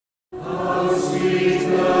How sweet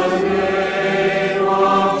the name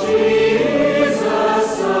of Jesus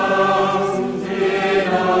sounds in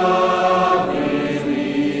a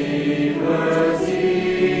believer's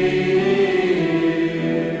ear.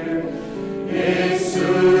 It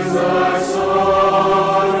soothes our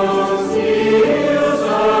sorrows, heals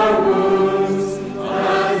our wounds,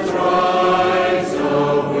 and drives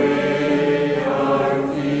away our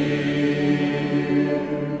fear.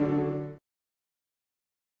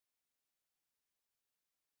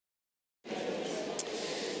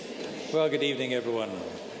 Well, good evening, everyone,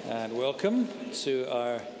 and welcome to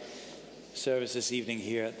our service this evening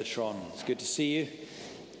here at the Tron. It's good to see you.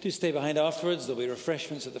 Do stay behind afterwards. There'll be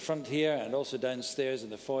refreshments at the front here and also downstairs in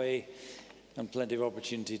the foyer, and plenty of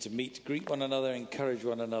opportunity to meet, greet one another, encourage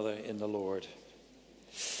one another in the Lord.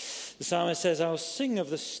 The psalmist says, "I'll sing of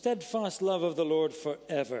the steadfast love of the Lord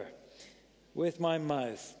forever. With my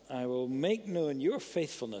mouth I will make known your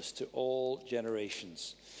faithfulness to all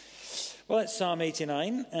generations." Well, it's Psalm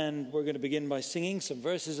 89, and we're going to begin by singing some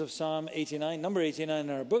verses of Psalm 89, number 89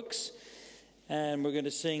 in our books. And we're going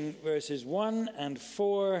to sing verses 1 and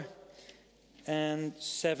 4 and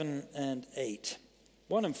 7 and 8.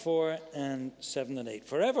 1 and 4 and 7 and 8.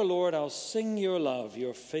 Forever, Lord, I'll sing your love,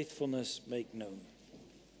 your faithfulness make known.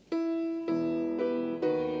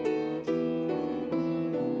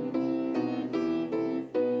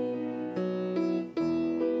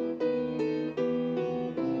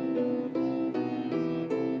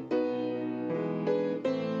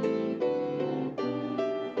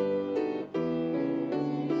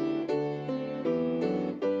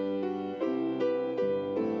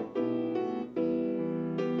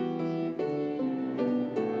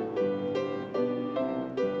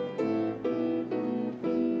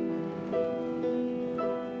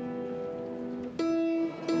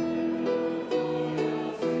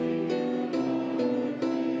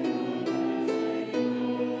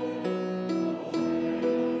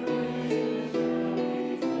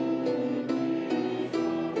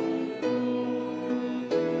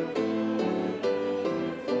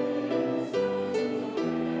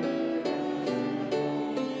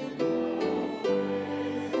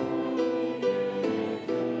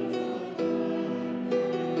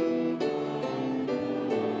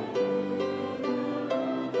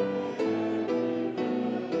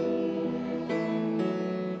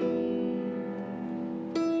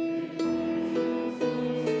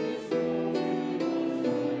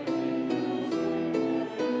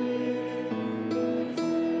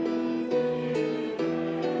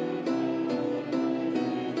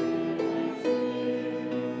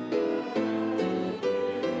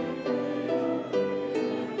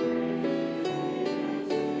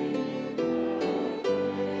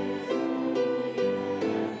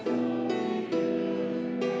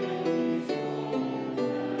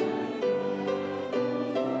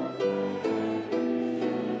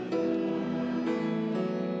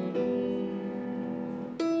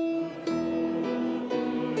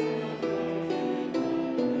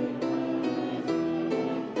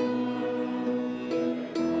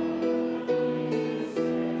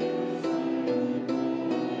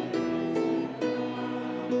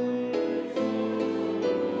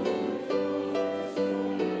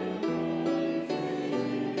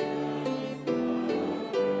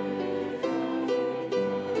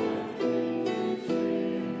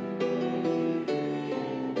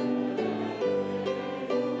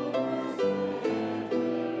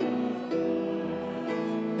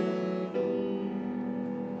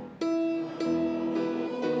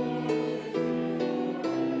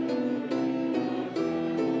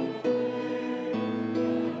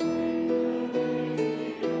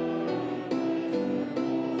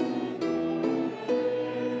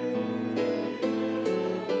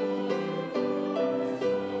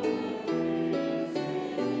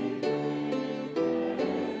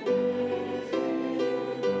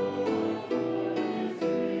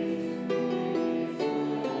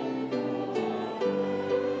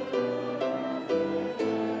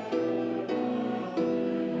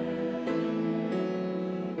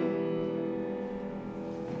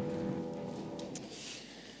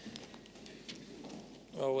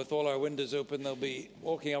 With all our windows open, they'll be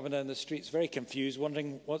walking up and down the streets very confused,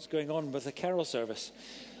 wondering what's going on with the carol service.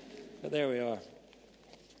 But there we are.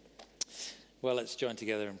 Well, let's join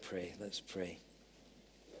together and pray. Let's pray.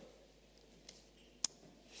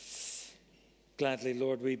 Gladly,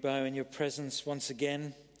 Lord, we bow in your presence once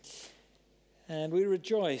again, and we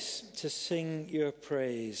rejoice to sing your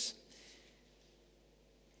praise.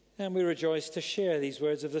 And we rejoice to share these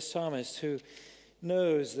words of the psalmist, who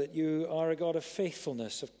knows that you are a God of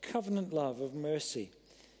faithfulness, of covenant love, of mercy.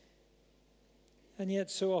 And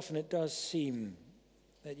yet so often it does seem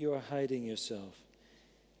that you are hiding yourself.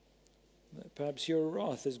 That perhaps your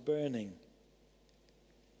wrath is burning.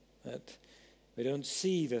 That we don't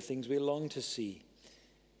see the things we long to see.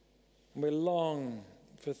 And we long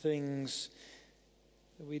for things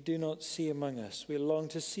that we do not see among us. We long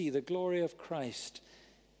to see the glory of Christ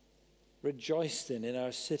rejoiced in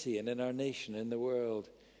our city and in our nation, in the world.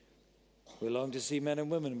 We long to see men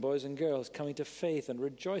and women, boys and girls, coming to faith and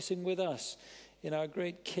rejoicing with us in our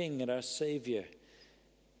great King and our Savior.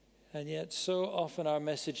 And yet so often our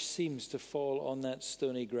message seems to fall on that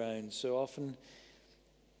stony ground. So often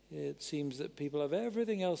it seems that people have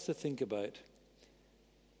everything else to think about,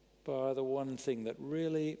 bar the one thing that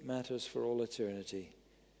really matters for all eternity.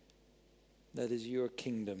 That is your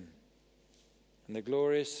kingdom and the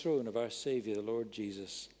glorious throne of our Savior, the Lord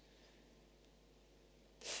Jesus.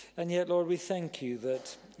 And yet, Lord, we thank you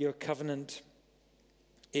that your covenant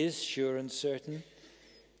is sure and certain,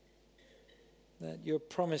 that your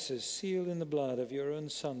promises, sealed in the blood of your own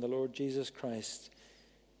Son, the Lord Jesus Christ,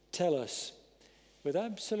 tell us with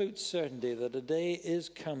absolute certainty that a day is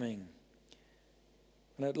coming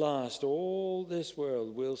when at last all this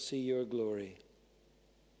world will see your glory.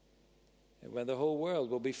 And when the whole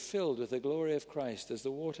world will be filled with the glory of Christ as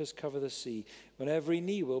the waters cover the sea, when every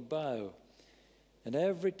knee will bow and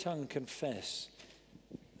every tongue confess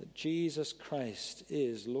that Jesus Christ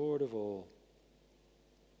is Lord of all.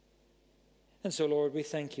 And so, Lord, we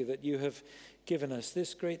thank you that you have given us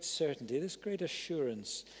this great certainty, this great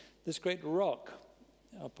assurance, this great rock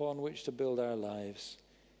upon which to build our lives.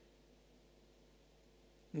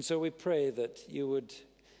 And so we pray that you would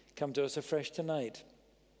come to us afresh tonight.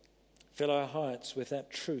 Fill our hearts with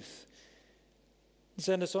that truth.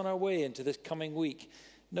 Send us on our way into this coming week,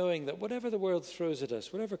 knowing that whatever the world throws at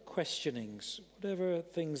us, whatever questionings, whatever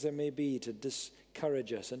things there may be to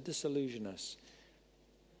discourage us and disillusion us,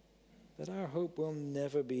 that our hope will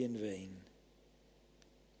never be in vain,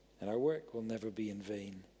 and our work will never be in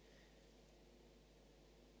vain.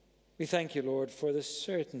 We thank you, Lord, for the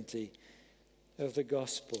certainty of the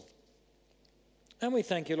gospel. And we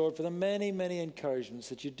thank you, Lord, for the many, many encouragements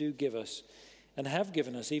that you do give us and have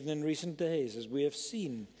given us even in recent days, as we have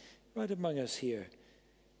seen right among us here.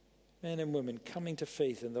 Men and women coming to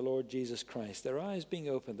faith in the Lord Jesus Christ, their eyes being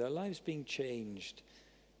opened, their lives being changed,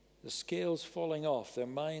 the scales falling off their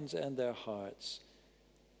minds and their hearts.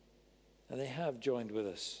 And they have joined with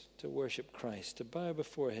us to worship Christ, to bow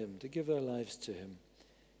before him, to give their lives to him.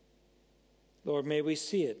 Lord, may we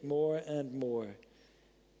see it more and more.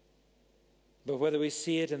 But whether we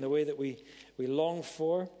see it in the way that we long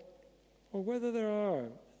for, or whether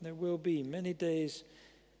there will be many days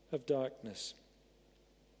of darkness,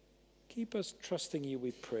 keep us trusting you,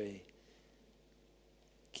 we pray.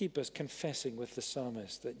 Keep us confessing with the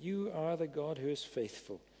psalmist that you are the God who is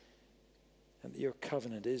faithful and that your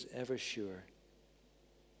covenant is ever sure.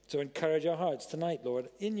 So encourage our hearts tonight, Lord,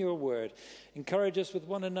 in your word. Encourage us with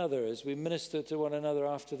one another as we minister to one another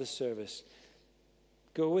after the service.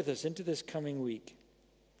 Go with us into this coming week.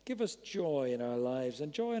 Give us joy in our lives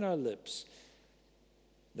and joy in our lips,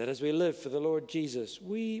 that as we live for the Lord Jesus,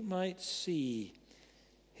 we might see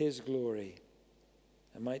his glory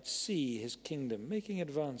and might see his kingdom making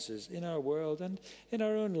advances in our world and in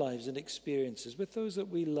our own lives and experiences with those that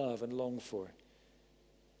we love and long for.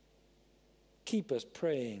 Keep us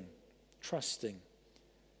praying, trusting,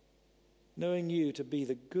 knowing you to be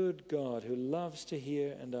the good God who loves to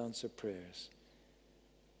hear and answer prayers.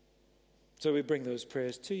 So we bring those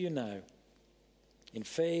prayers to you now, in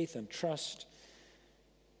faith and trust,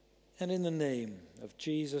 and in the name of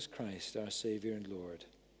Jesus Christ, our Savior and Lord.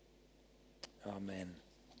 Amen.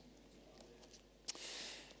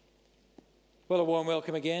 Well, a warm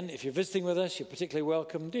welcome again. If you're visiting with us, you're particularly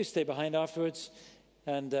welcome. Do stay behind afterwards,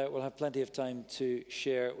 and we'll have plenty of time to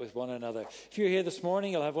share with one another. If you're here this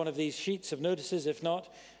morning, you'll have one of these sheets of notices. If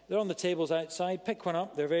not, they're on the tables outside. Pick one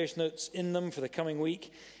up. There are various notes in them for the coming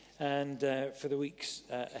week and for the weeks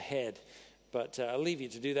ahead. But I'll leave you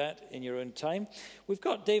to do that in your own time. We've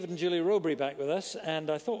got David and Julie Robury back with us,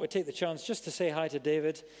 and I thought we'd take the chance just to say hi to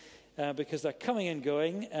David because they're coming and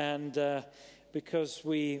going, and because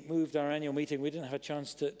we moved our annual meeting, we didn't have a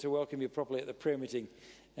chance to welcome you properly at the prayer meeting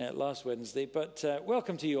last Wednesday. But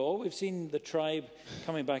welcome to you all. We've seen the tribe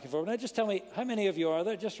coming back and forth. Now, just tell me, how many of you are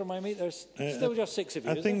there? Just remind me, there's still just 6 of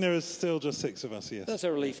you, I think there is still just 6 of us, yes. That's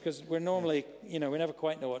a relief, because we're normally, we never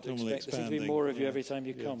quite know what to expect. There seems to be more of you every time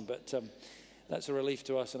you come, but that's a relief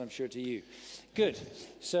to us, and I'm sure to you. Good.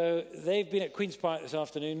 So they've been at Queen's Park this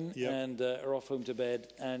afternoon and are off home to bed,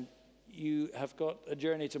 and you have got a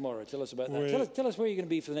journey tomorrow. Tell us about that. Tell us where you're going to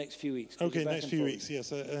be for the next few weeks. Okay, next few weeks,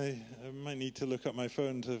 yes. I might need to look up my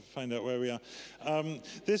phone to find out where we are.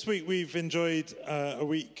 This week we've enjoyed a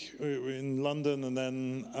week in London and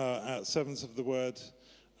then at Seventh of the Word,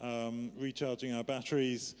 recharging our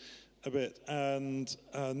batteries a bit. And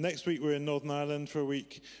next week we're in Northern Ireland for a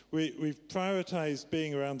week. We've prioritised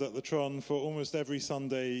being around at the Tron for almost every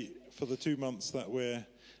Sunday for the 2 months that we're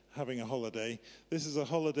having a holiday. This is a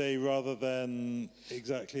holiday rather than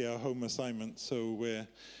exactly our home assignment, so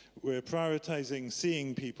we're prioritizing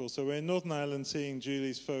seeing people. So we're in Northern Ireland seeing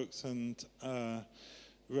Julie's folks and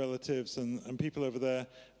relatives and people over there,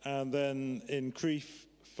 and then in Crieff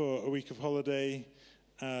for a week of holiday,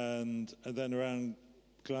 and then around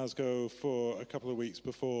Glasgow for a couple of weeks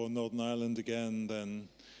before Northern Ireland again, then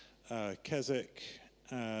Keswick,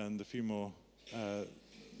 and a few more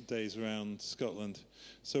days around Scotland.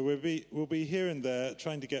 So we'll be here and there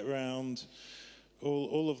trying to get around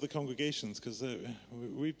all of the congregations, because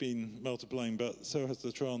we've been multiplying, but so has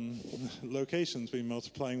the Tron locations been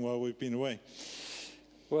multiplying while we've been away.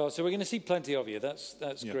 Well, so we're going to see plenty of you.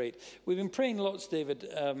 That's great. We've been praying lots, David.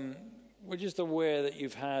 We're just aware that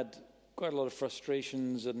you've had quite a lot of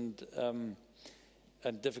frustrations and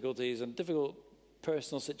difficulties and difficult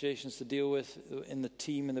personal situations to deal with in the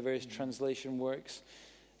team and the various translation works.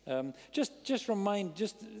 Just remind,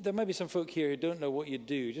 there might be some folk here who don't know what you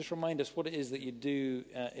do. Just remind us what it is that you do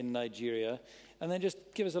in Nigeria, and then just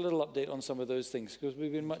give us a little update on some of those things, because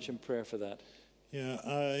we've been much in prayer for that. Yeah,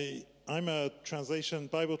 I'm a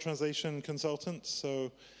Bible translation consultant,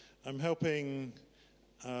 so I'm helping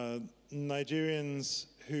Nigerians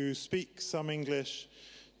who speak some English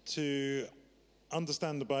to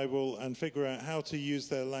understand the Bible and figure out how to use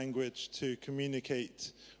their language to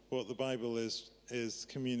communicate what the Bible is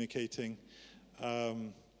communicating.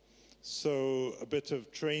 So a bit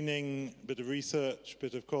of training, a bit of research, a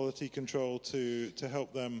bit of quality control to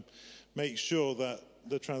help them make sure that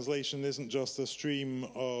the translation isn't just a stream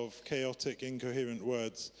of chaotic, incoherent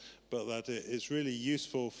words, but that it is really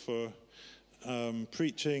useful for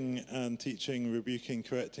preaching and teaching, rebuking,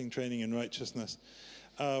 correcting, training in righteousness.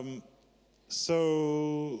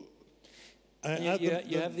 So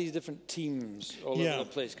you have these different teams all over the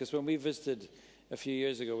place, because when we visited a few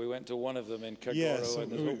years ago, we went to one of them in Kagoro,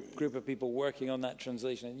 and there's a whole group of people working on that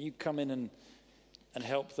translation, and you come in and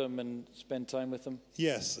help them and spend time with them?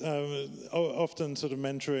 Yes, often sort of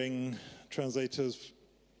mentoring translators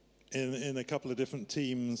in a couple of different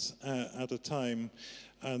teams at a time.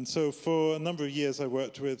 And so for a number of years I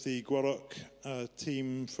worked with the Gwarok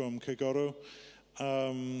team from Kagoro.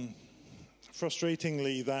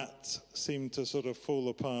 Frustratingly, that seemed to sort of fall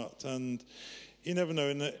apart, and you never know,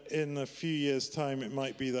 in a few years' time it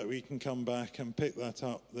might be that we can come back and pick that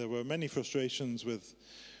up. There were many frustrations with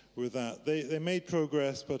that. They made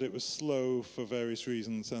progress, but it was slow for various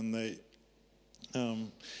reasons, and they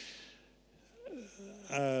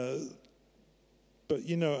but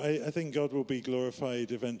you know, I think God will be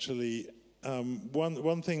glorified eventually.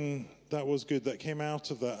 One thing that was good that came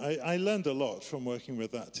out of that, I learned a lot from working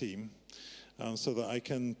with that team, so that I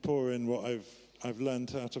can pour in what I've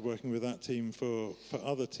learned out of working with that team for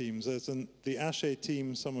other teams. There's the Ashe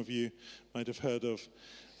team, some of you might have heard of,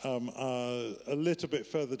 are a little bit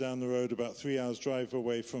further down the road, about 3 hours drive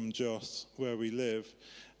away from Jos, where we live.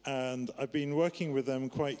 And I've been working with them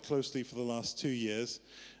quite closely for the last 2 years.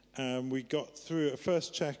 We got through a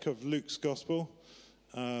first check of Luke's Gospel,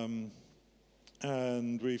 and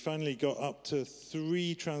we finally got up to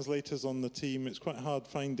 3 translators on the team. It's quite hard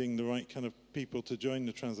finding the right kind of people to join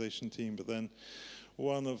the translation team, but then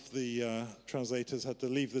one of the translators had to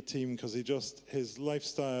leave the team because his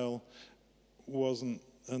lifestyle wasn't,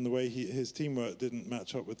 and the way his teamwork didn't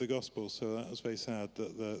match up with the gospel. So that was very sad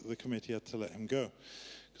that the committee had to let him go,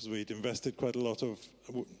 because we'd invested quite a lot of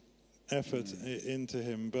effort into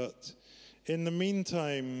him. But in the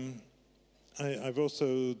meantime, I've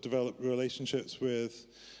also developed relationships with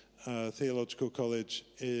Theological College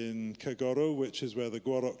in Kagoro, which is where the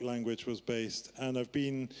Gwarok language was based. And I've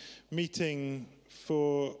been meeting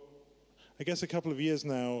for, I guess, a couple of years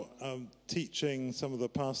now, teaching some of the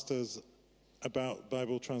pastors about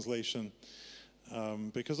Bible translation.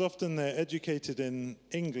 Because often they're educated in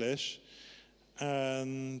English,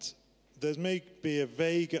 and there's maybe a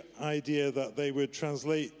vague idea that they would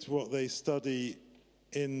translate what they study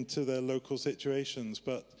into their local situations,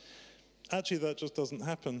 but actually that just doesn't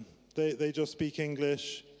happen. They just speak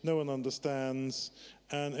English, no one understands,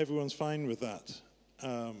 and everyone's fine with that.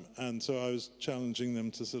 And so I was challenging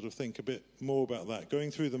them to sort of think a bit more about that,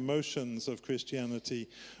 going through the motions of Christianity,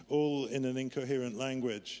 all in an incoherent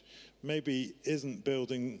language, maybe isn't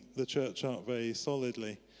building the church up very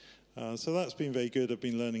solidly. So that's been very good. I've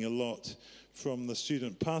been learning a lot from the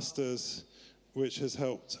student pastors, which has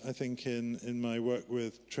helped, I think, in my work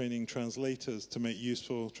with training translators to make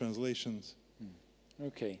useful translations.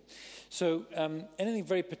 Okay. So anything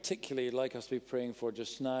very particular you'd like us to be praying for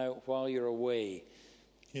just now while you're away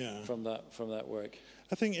from that work?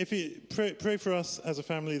 I think if you pray for us as a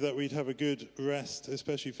family that we'd have a good rest,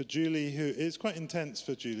 especially for Julie, who is quite intense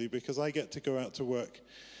for Julie because I get to go out to work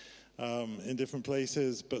in different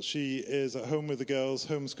places, but she is at home with the girls,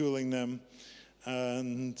 homeschooling them,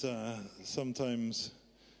 and sometimes,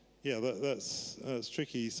 that's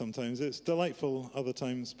tricky sometimes. It's delightful other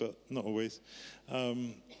times, but not always.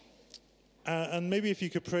 And maybe if you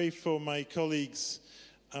could pray for my colleagues,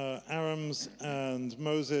 Arams and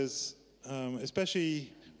Moses,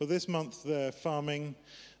 especially, well, this month they're farming.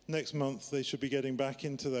 Next month they should be getting back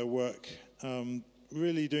into their work,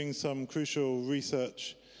 really doing some crucial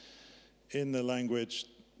research in the language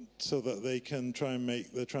so that they can try and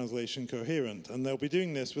make the translation coherent. And they'll be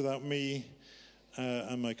doing this without me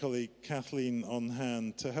and my colleague Kathleen on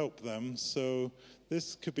hand to help them. So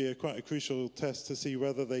this could be quite a crucial test to see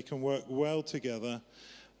whether they can work well together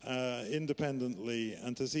independently,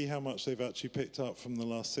 and to see how much they've actually picked up from the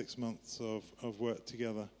last 6 months of work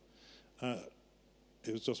together.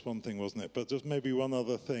 It was just one thing, wasn't it? But just maybe one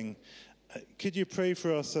other thing. Could you pray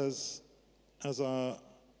for us as our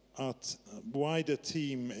wider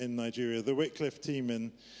team in Nigeria, the Wycliffe team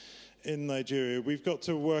in Nigeria? We've got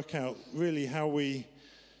to work out really how we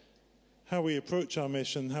approach our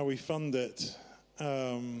mission, how we fund it,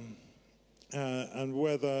 and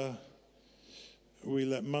whether we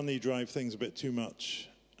let money drive things a bit too much,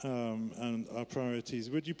 and our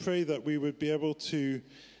priorities. Would you pray that we would be able to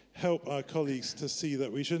help our colleagues to see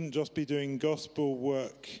that we shouldn't just be doing gospel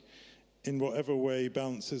work in whatever way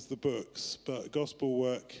balances the books, but gospel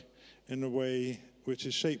work in a way which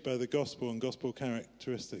is shaped by the gospel and gospel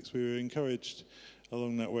characteristics? We were encouraged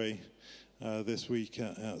along that way this week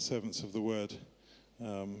at Servants of the Word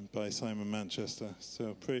by Simon Manchester.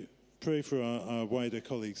 So pray for our wider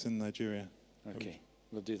colleagues in Nigeria. Okay,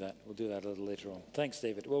 we'll do that. We'll do that a little later on. Thanks,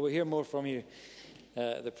 David. Well, we'll hear more from you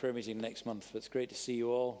at the prayer meeting next month. But it's great to see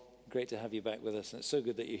you all. Great to have you back with us. And it's so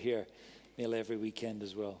good that you're here nearly every weekend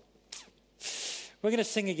as well. We're going to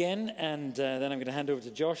sing again, and then I'm going to hand over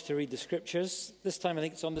to Josh to read the scriptures. This time I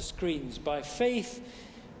think it's on the screens. By faith,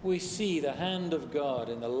 we see the hand of God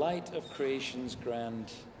in the light of creation's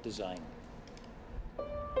grand design.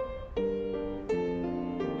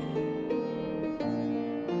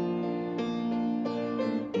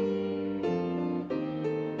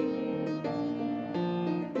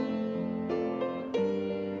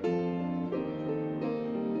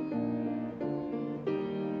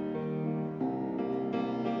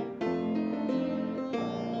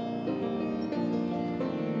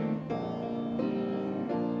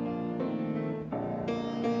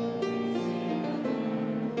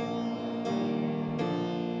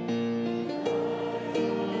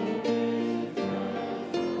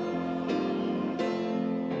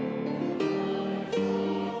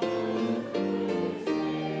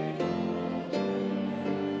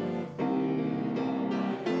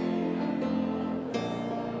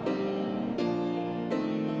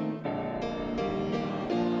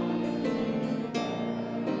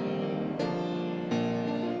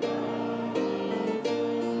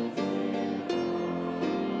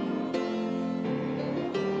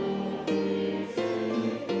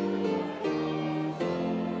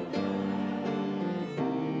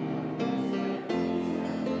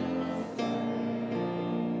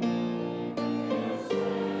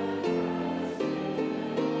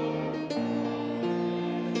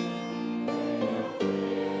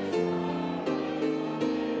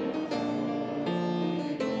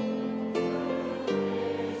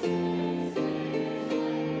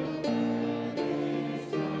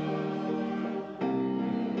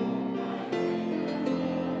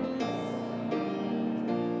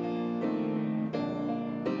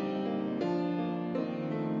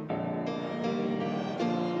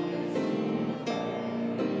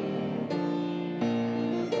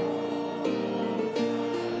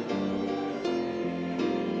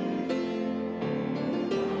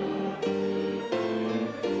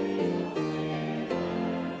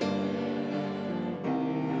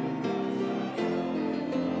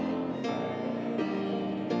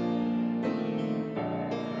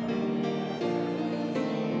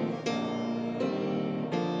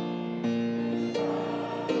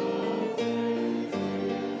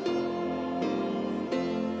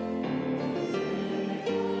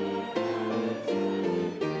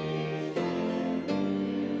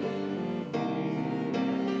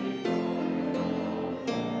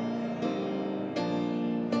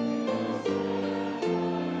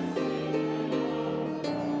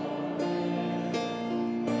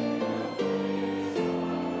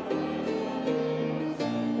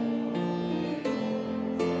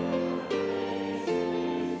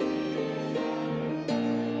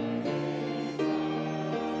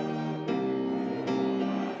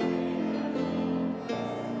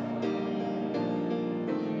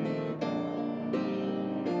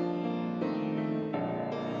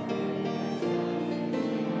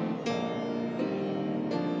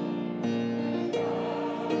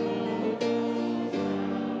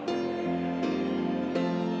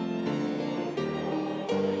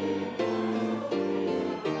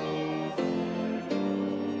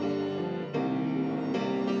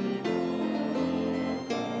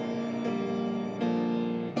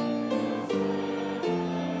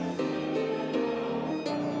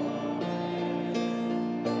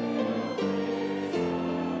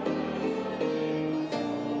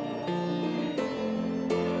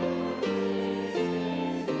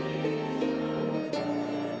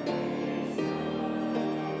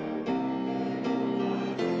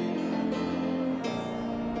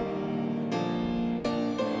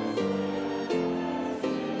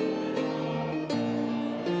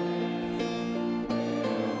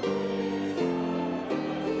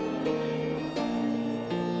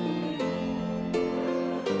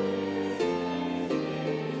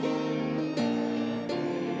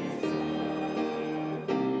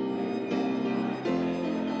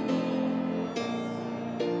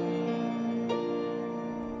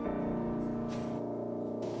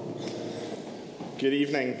 Good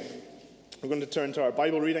evening. We're going to turn to our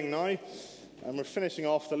Bible reading now, and we're finishing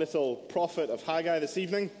off the little prophet of Haggai this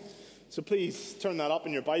evening. So please turn that up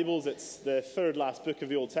in your Bibles. It's the third last book of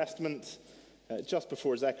the Old Testament, just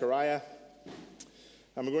before Zechariah.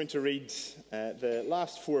 And we're going to read the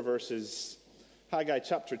last four verses, Haggai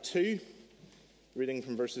chapter 2, reading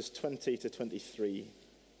from verses 20 to 23.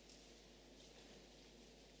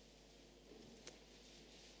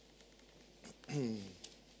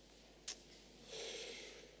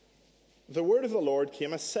 The word of the Lord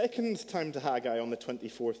came a second time to Haggai on the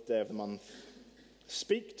 24th day of the month.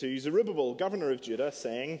 Speak to Zerubbabel, governor of Judah,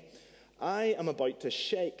 saying, I am about to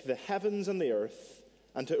shake the heavens and the earth,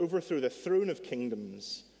 and to overthrow the throne of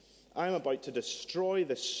kingdoms. I am about to destroy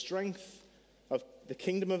the strength of the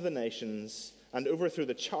kingdom of the nations, and overthrow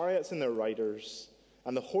the chariots and their riders,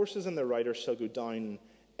 and the horses and their riders shall go down,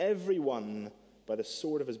 every one by the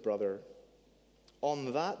sword of his brother.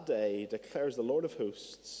 On that day, declares the Lord of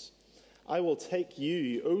hosts, I will take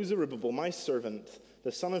you, O Zerubbabel, my servant,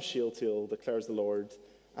 the son of Shealtiel, declares the Lord,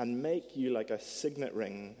 and make you like a signet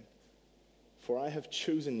ring. For I have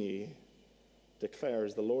chosen you,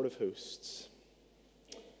 declares the Lord of hosts.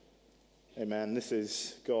 Amen. This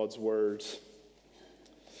is God's word.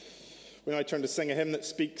 We now turn to sing a hymn that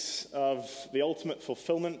speaks of the ultimate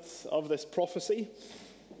fulfillment of this prophecy,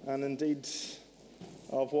 and indeed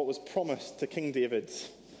of what was promised to King David.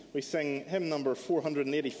 We sing hymn number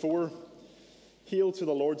 484, Hail to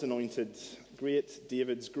the Lord's Anointed, great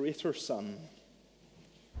David's greater son.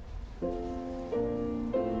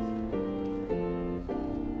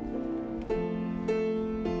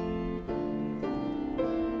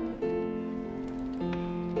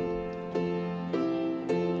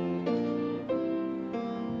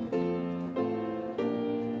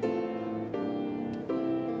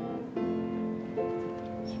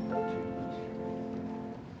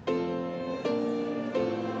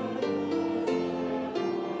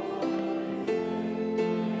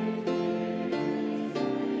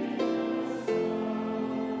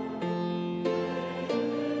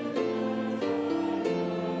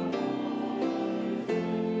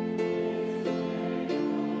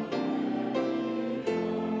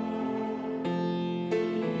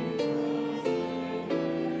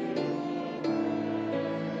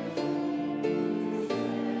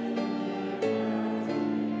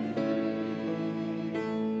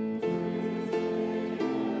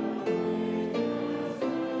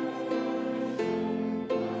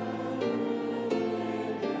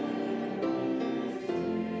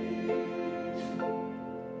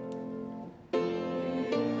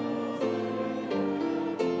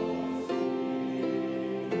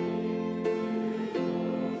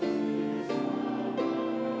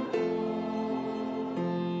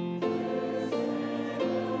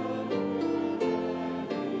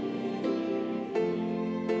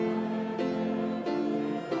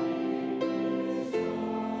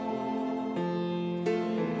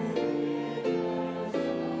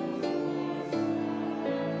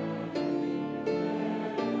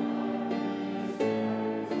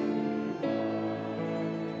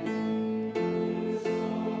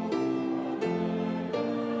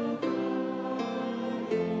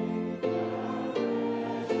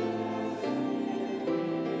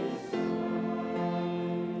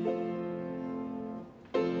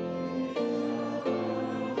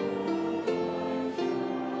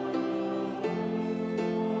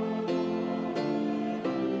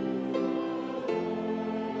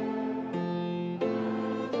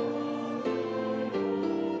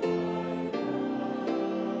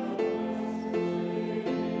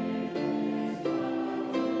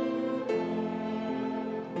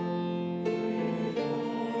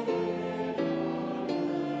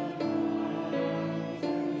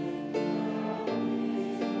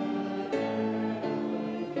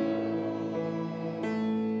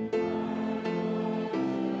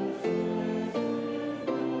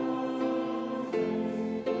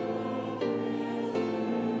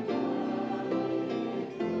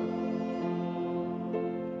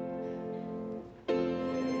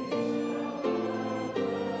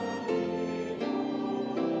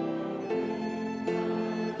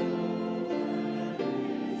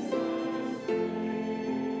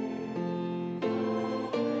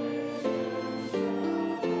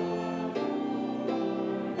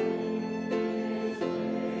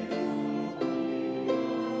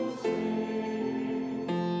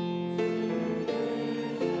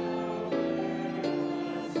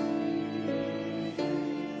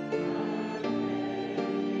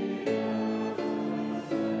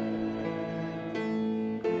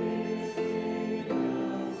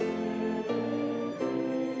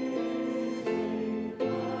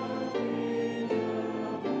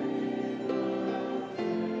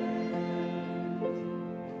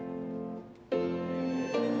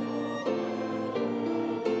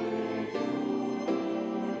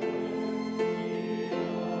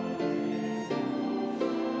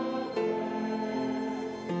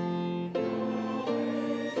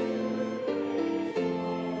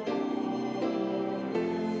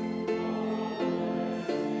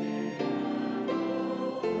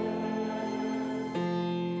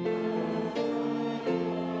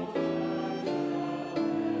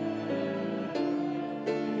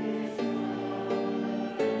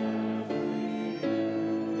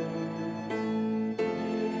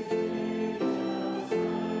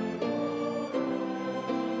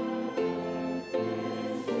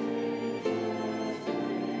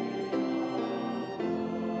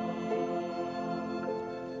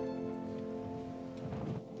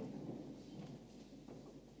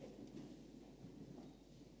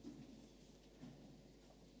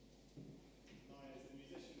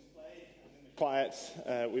 quiet,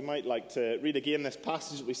 we might like to read again this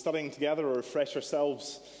passage that we're studying together or refresh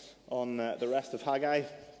ourselves on the rest of Haggai.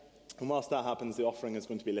 And whilst that happens, the offering is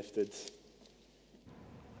going to be lifted.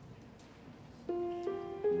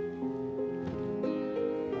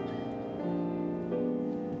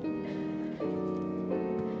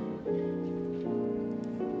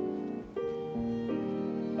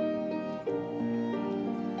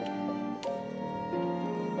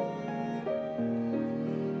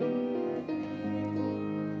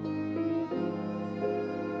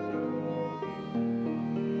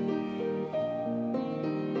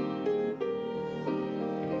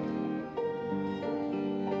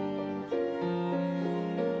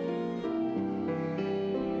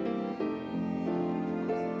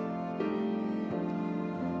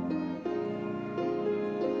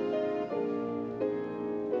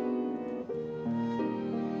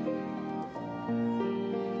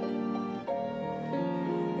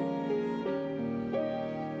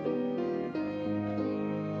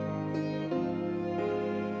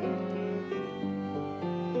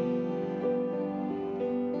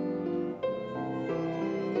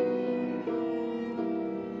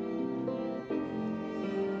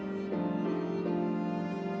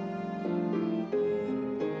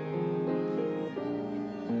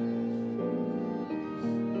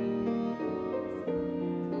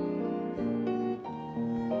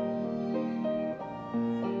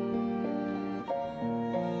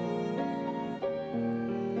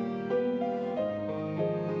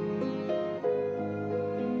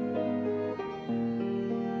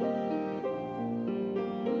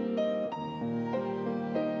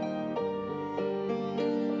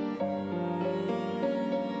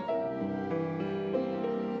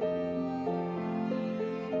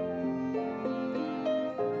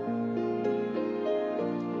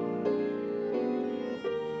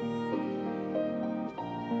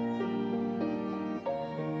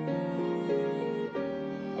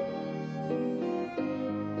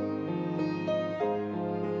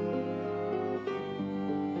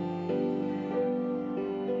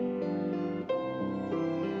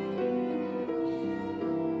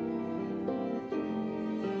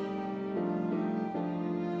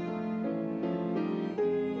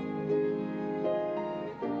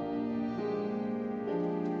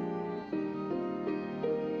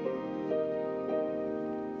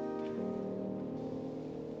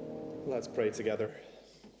 Let's pray together.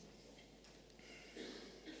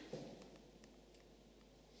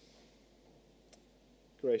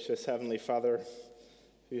 Gracious Heavenly Father,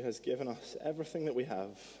 who has given us everything that we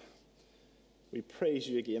have, we praise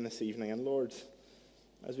you again this evening. And Lord,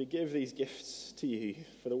 as we give these gifts to you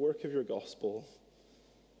for the work of your gospel,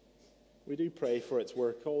 we do pray for its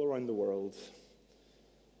work all around the world.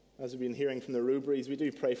 As we've been hearing from the Ruberys, we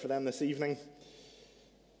do pray for them this evening.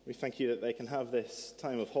 We thank you that they can have this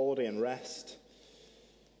time of holiday and rest.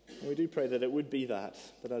 And we do pray that it would be that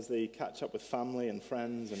as they catch up with family and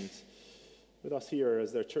friends and with us here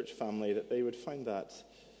as their church family, that they would find that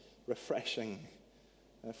refreshing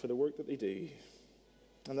for the work that they do.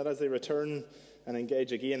 And that as they return and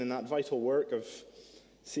engage again in that vital work of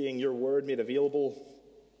seeing your word made available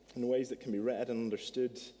in ways that can be read and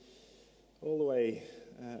understood all the way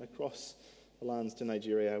across the lands to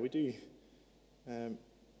Nigeria, we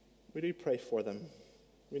do pray for them.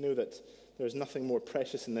 We know that there's nothing more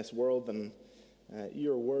precious in this world than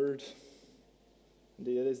your word.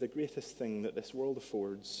 Indeed, it is the greatest thing that this world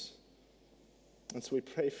affords. And so we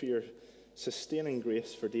pray for your sustaining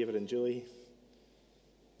grace for David and Julie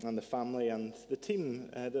and the family and the team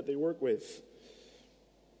that they work with.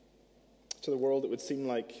 To the world, it would seem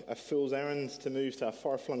like a fool's errand to move to a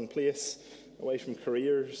far-flung place, away from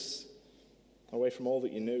careers, away from all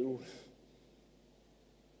that you know.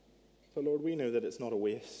 But Lord, we know that it's not a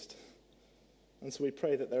waste. And so we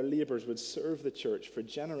pray that their labours would serve the church for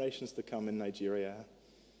generations to come in Nigeria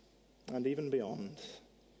and even beyond.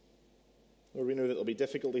 Lord, we know that there'll be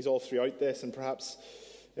difficulties all throughout this, and perhaps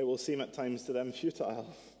it will seem at times to them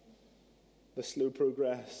futile. The slow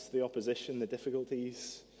progress, the opposition, the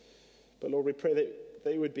difficulties. But Lord, we pray that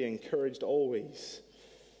they would be encouraged always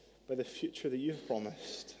by the future that you've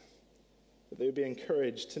promised. That they would be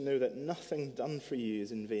encouraged to know that nothing done for you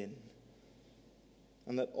is in vain.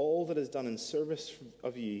 And that all that is done in service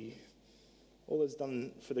of you, all that is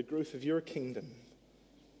done for the growth of your kingdom,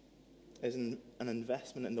 is an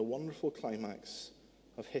investment in the wonderful climax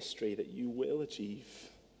of history that you will achieve.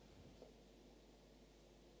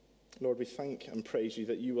 Lord, we thank and praise you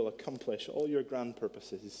that you will accomplish all your grand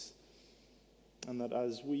purposes, and that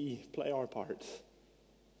as we play our part,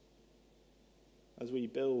 as we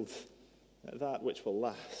build that which will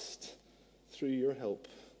last through your help,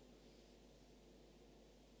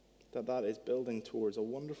 that is building towards a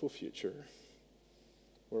wonderful future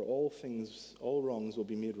where all wrongs will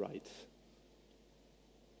be made right.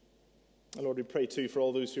 And Lord, we pray too for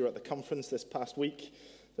all those who were at the conference this past week,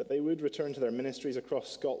 that they would return to their ministries across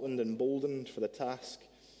Scotland emboldened for the task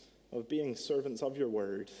of being servants of your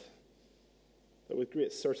word, that with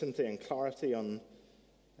great certainty and clarity on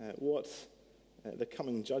what the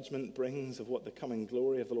coming judgment brings, of what the coming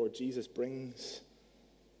glory of the Lord Jesus brings,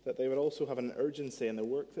 that they would also have an urgency in the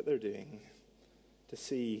work that they're doing to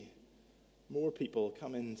see more people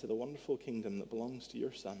come into the wonderful kingdom that belongs to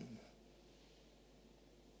your Son.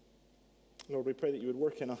 Lord, we pray that you would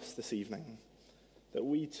work in us this evening, that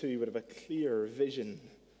we too would have a clear vision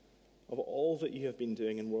of all that you have been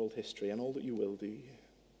doing in world history and all that you will do,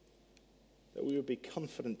 that we would be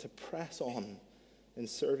confident to press on in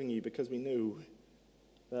serving you, because we know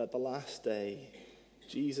that at the last day,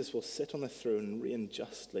 Jesus will sit on the throne and reign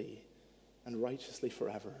justly and righteously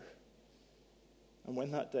forever. And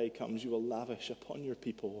when that day comes, you will lavish upon your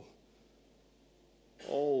people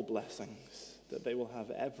all blessings, that they will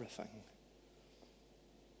have everything.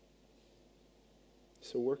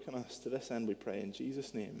 So work on us to this end, we pray, in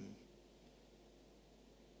Jesus' name.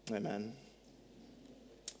 Amen.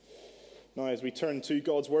 Now, as we turn to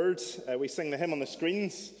God's word, we sing the hymn on the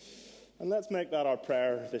screens. And let's make that our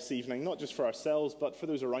prayer this evening, not just for ourselves, but for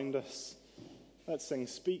those around us. Let's sing,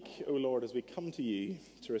 "Speak, O Lord," as we come to you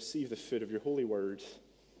to receive the food of your holy word.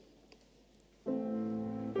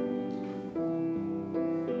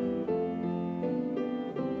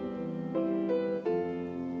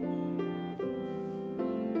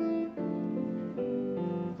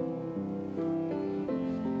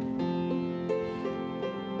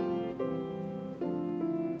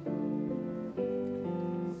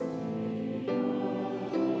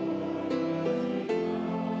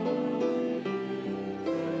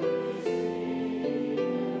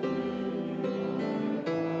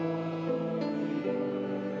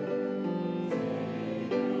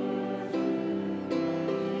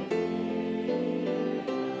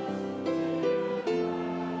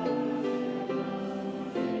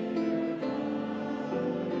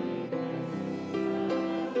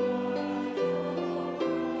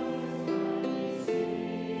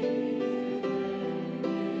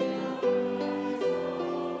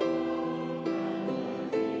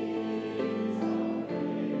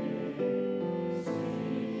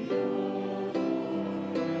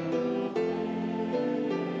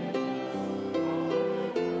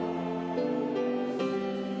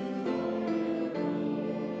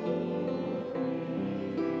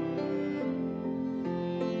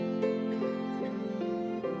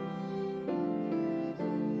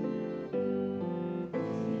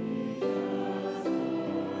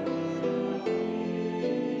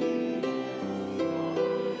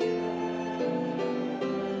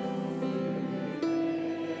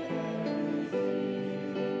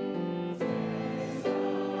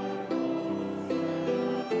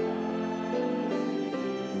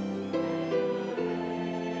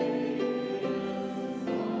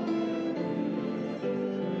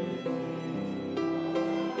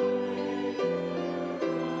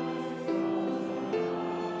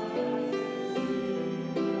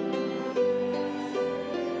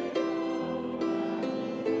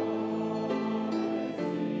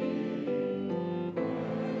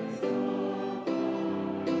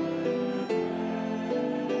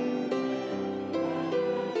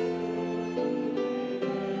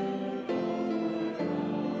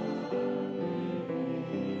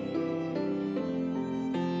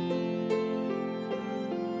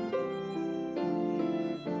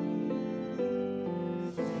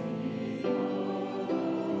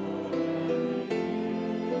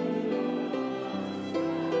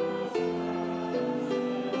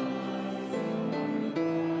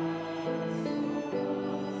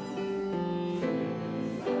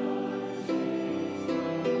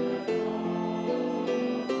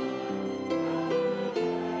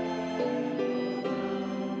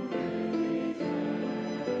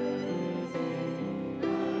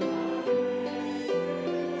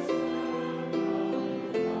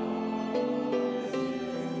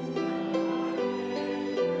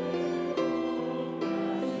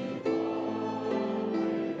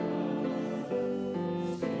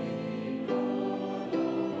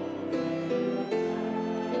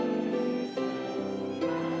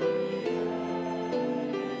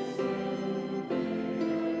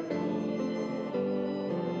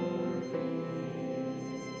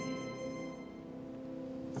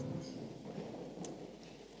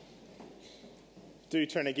 Do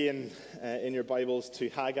turn again in your Bibles to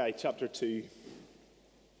Haggai chapter 2.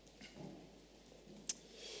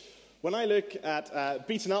 When I look at a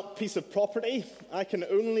beaten up piece of property, I can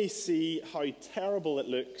only see how terrible it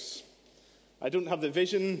looks. I don't have the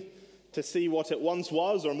vision to see what it once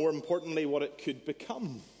was, or more importantly, what it could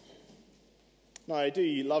become. Now, I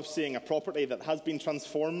do love seeing a property that has been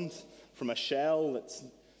transformed from a shell that's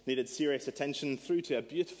needed serious attention through to a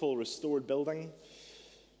beautiful restored building.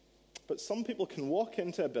 But some people can walk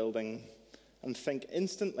into a building and think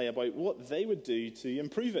instantly about what they would do to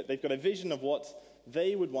improve it. They've got a vision of what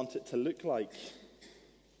they would want it to look like.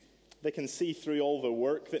 They can see through all the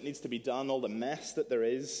work that needs to be done, all the mess that there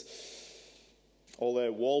is, all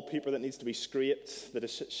the wallpaper that needs to be scraped, the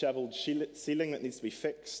disheveled ceiling that needs to be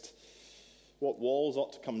fixed, what walls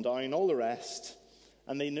ought to come down, all the rest.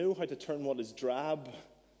 And they know how to turn what is drab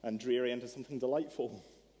and dreary into something delightful.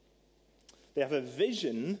 They have a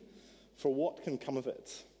vision for what can come of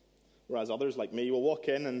it. Whereas others like me will walk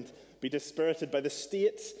in and be dispirited by the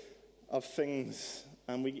state of things,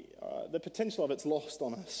 and the potential of it's lost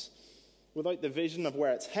on us. Without the vision of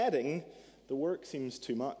where it's heading, the work seems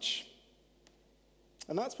too much.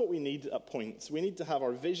 And that's what we need at points. We need to have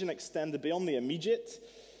our vision extended beyond the immediate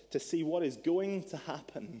to see what is going to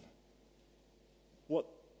happen,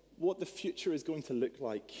 what the future is going to look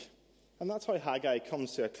like. And that's how Haggai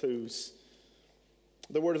comes to a close.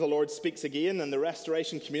 The word of the Lord speaks again, and the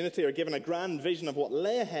restoration community are given a grand vision of what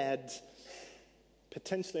lay ahead,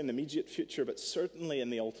 potentially in the immediate future, but certainly in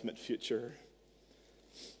the ultimate future.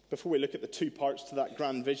 Before we look at the two parts to that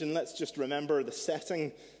grand vision, let's just remember the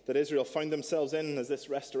setting that Israel found themselves in as this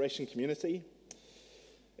restoration community.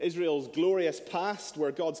 Israel's glorious past,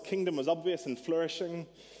 where God's kingdom was obvious and flourishing,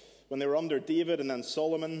 when they were under David and then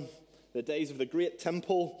Solomon, the days of the great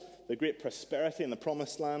temple, the great prosperity in the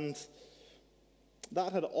promised land,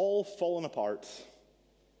 that had all fallen apart.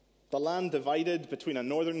 The land divided between a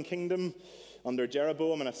northern kingdom under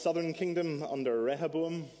Jeroboam and a southern kingdom under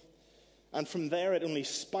Rehoboam. And from there it only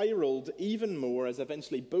spiraled even more as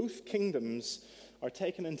eventually both kingdoms are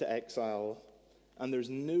taken into exile and there's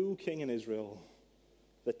no king in Israel.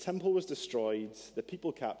 The temple was destroyed, the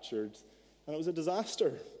people captured, and it was a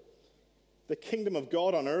disaster. The kingdom of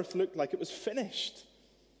God on earth looked like it was finished.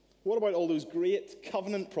 What about all those great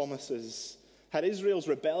covenant promises? Had Israel's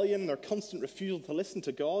rebellion, their constant refusal to listen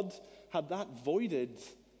to God, had that voided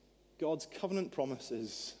God's covenant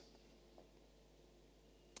promises?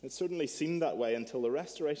 It certainly seemed that way until the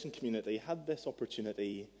restoration community had this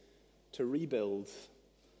opportunity to rebuild,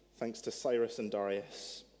 thanks to Cyrus and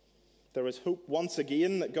Darius. There was hope once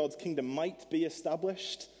again that God's kingdom might be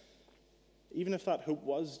established, even if that hope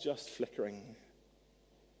was just flickering.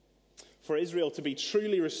 For Israel to be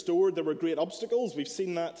truly restored, there were great obstacles. We've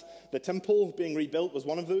seen that the temple being rebuilt was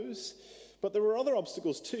one of those. But there were other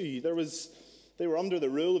obstacles too. They were under the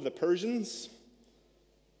rule of the Persians.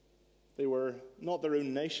 They were not their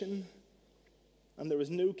own nation. And there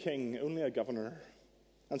was no king, only a governor.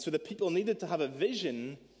 And so the people needed to have a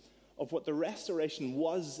vision of what the restoration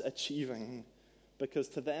was achieving, because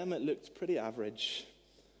to them it looked pretty average,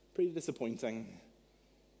 pretty disappointing.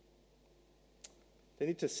 They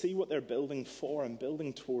need to see what they're building for and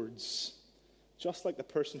building towards, just like the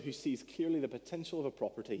person who sees clearly the potential of a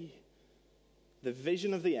property. The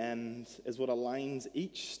vision of the end is what aligns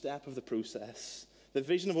each step of the process. The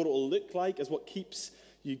vision of what it will look like is what keeps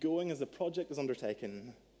you going as the project is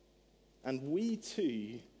undertaken. And we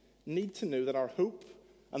too need to know that our hope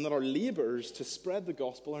and that our labors to spread the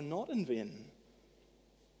gospel are not in vain.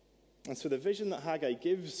 And so the vision that Haggai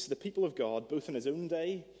gives the people of God, both in his own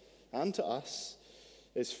day and to us,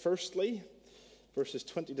 is firstly, verses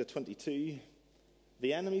 20 to 22,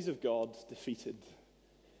 the enemies of God defeated.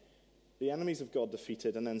 The enemies of God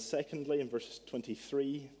defeated. And then secondly, in verse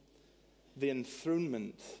 23, the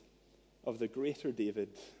enthronement of the greater David.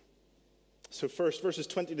 So first, verses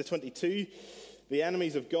 20 to 22, the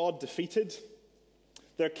enemies of God defeated.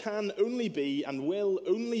 There can only be and will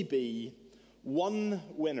only be one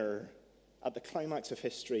winner at the climax of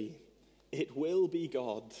history. It will be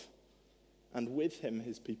God, and with him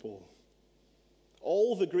his people.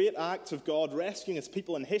 All the great acts of God rescuing his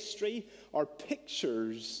people in history are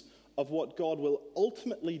pictures of what God will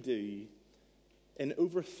ultimately do in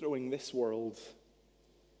overthrowing this world.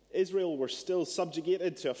 Israel were still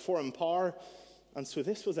subjugated to a foreign power, and so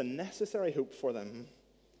this was a necessary hope for them.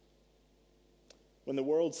 When the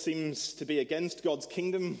world seems to be against God's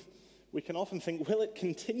kingdom, we can often think, will it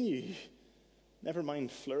continue? Never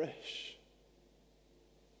mind flourish.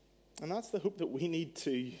 And that's the hope that we need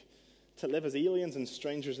to live as aliens and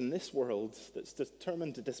strangers in this world that's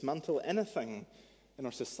determined to dismantle anything in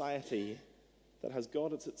our society that has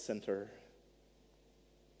God at its center.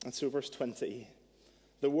 And so verse 20,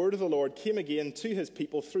 The word of the Lord came again to his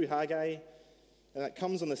people through Haggai, and it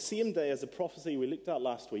comes on the same day as the prophecy we looked at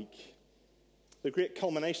last week. The great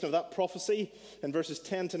culmination of that prophecy in verses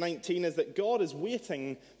 10 to 19 is that God is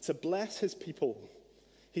waiting to bless his people.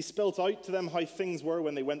 He spelt out to them how things were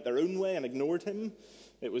when they went their own way and ignored him.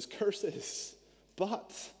 It was curses.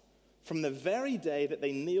 But from the very day that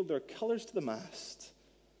they nailed their colours to the mast,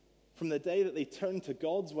 from the day that they turned to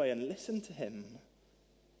God's way and listened to him,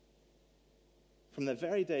 from the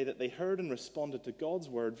very day that they heard and responded to God's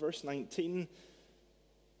word, verse 19,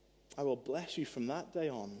 I will bless you from that day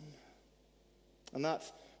on. And that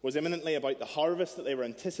was imminently about the harvest that they were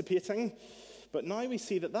anticipating. But now we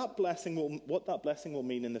see that what that blessing will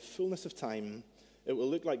mean in the fullness of time. It will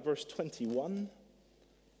look like verse 21.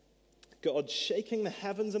 God shaking the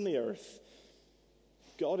heavens and the earth.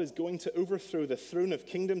 God is going to overthrow the throne of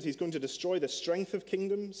kingdoms. He's going to destroy the strength of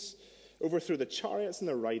kingdoms, overthrow the chariots and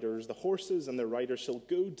their riders. The horses and their riders shall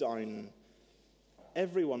go down,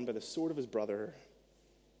 everyone by the sword of his brother.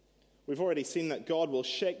 We've already seen that God will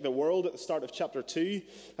shake the world at the start of chapter 2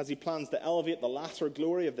 as he plans to elevate the latter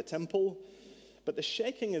glory of the temple. But the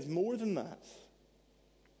shaking is more than that.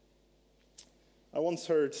 I once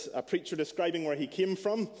heard a preacher describing where he came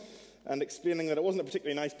from and explaining that it wasn't a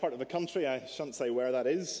particularly nice part of the country. I shan't say where that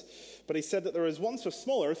is. But he said that there was once a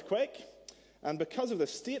small earthquake, and because of the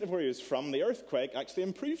state of where he was from, the earthquake actually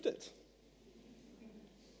improved it.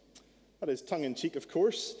 That is tongue-in-cheek, of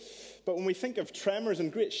course. But when we think of tremors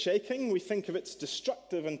and great shaking, we think of its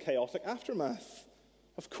destructive and chaotic aftermath.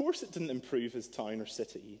 Of course it didn't improve his town or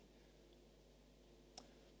city.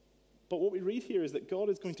 But what we read here is that God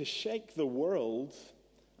is going to shake the world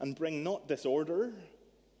and bring not disorder,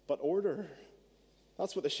 but order.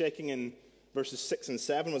 That's what the shaking in verses 6 and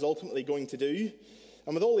 7 was ultimately going to do.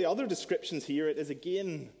 And with all the other descriptions here, it is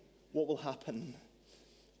again what will happen.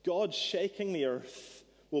 God shaking the earth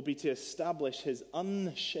will be to establish his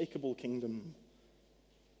unshakable kingdom.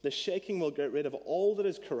 The shaking will get rid of all that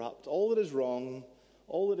is corrupt, all that is wrong,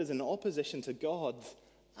 all that is in opposition to God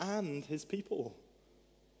and his people.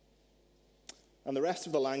 And the rest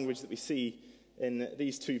of the language that we see in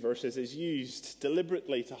these two verses is used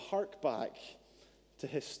deliberately to hark back to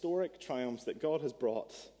historic triumphs that God has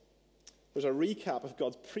brought. There's a recap of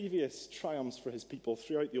God's previous triumphs for his people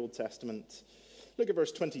throughout the Old Testament. Look at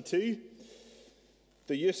verse 22.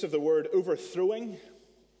 The use of the word overthrowing.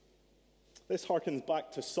 This harkens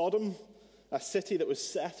back to Sodom, a city that was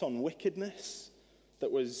set on wickedness,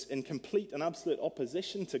 that was in complete and absolute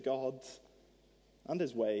opposition to God and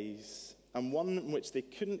his ways, and one in which they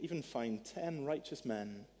couldn't even find 10 righteous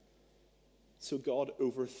men. So God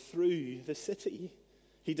overthrew the city.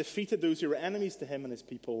 He defeated those who were enemies to him and his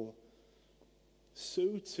people.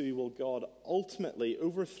 So too will God ultimately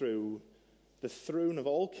overthrow the throne of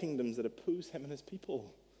all kingdoms that oppose him and his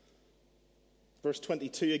people. Verse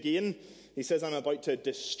 22 again, he says, I'm about to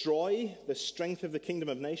destroy the strength of the kingdom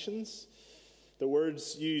of nations. The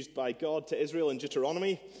words used by God to Israel in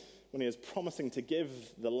Deuteronomy when he was promising to give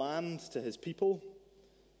the land to his people.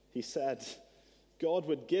 He said God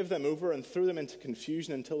would give them over and throw them into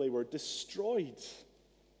confusion until they were destroyed.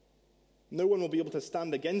 No one will be able to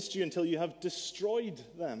stand against you until you have destroyed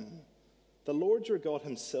them. The Lord your God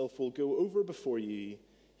himself will go over before you.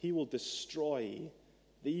 He will destroy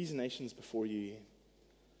these nations before you.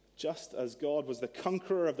 Just as God was the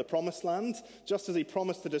conqueror of the promised land, just as he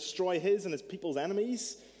promised to destroy his and his people's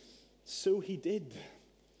enemies, so he did.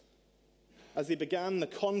 As they began the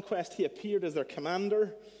conquest, he appeared as their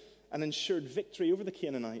commander and ensured victory over the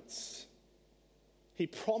Canaanites. He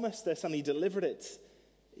promised this and he delivered it,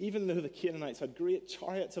 even though the Canaanites had great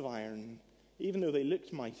chariots of iron, even though they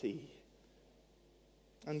looked mighty.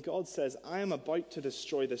 And God says, I am about to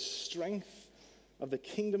destroy the strength of the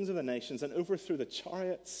kingdoms of the nations and overthrow the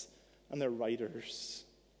chariots and their riders.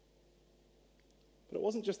 But it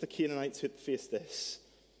wasn't just the Canaanites who faced this.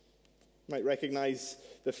 You might recognize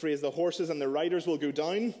the phrase, the horses and the riders will go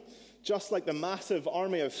down, just like the massive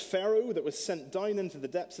army of Pharaoh that was sent down into the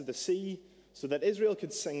depths of the sea so that Israel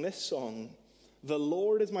could sing this song. The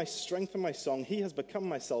Lord is my strength and my song. He has become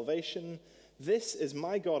my salvation. This is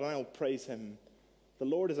my God, and I will praise him. The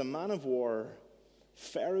Lord is a man of war.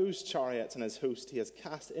 Pharaoh's chariots and his host he has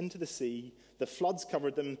cast into the sea. The floods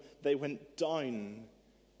covered them. They went down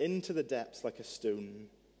into the depths like a stone.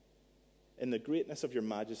 In the greatness of your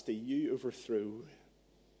majesty, you overthrew.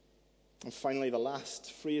 And finally, the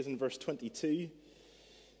last phrase in verse 22.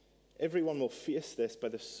 Everyone will face this by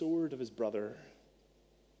the sword of his brother.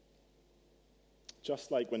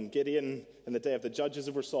 Just like when Gideon, in the day of the judges,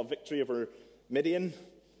 oversaw victory over Midian,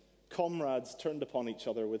 comrades turned upon each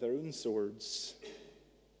other with their own swords.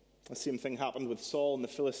 The same thing happened with Saul and the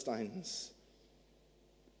Philistines.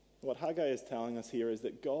 What Haggai is telling us here is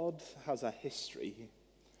that God has a history,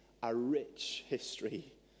 a rich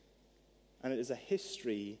history, and it is a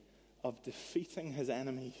history of defeating his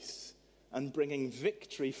enemies and bringing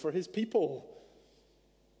victory for his people.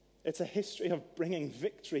 It's a history of bringing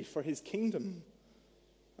victory for his kingdom.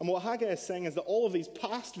 And what Haggai is saying is that all of these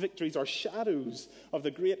past victories are shadows of the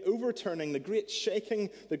great overturning, the great shaking,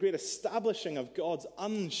 the great establishing of God's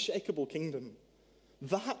unshakable kingdom.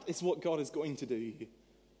 That is what God is going to do.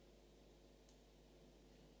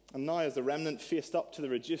 And now, as the remnant faced up to the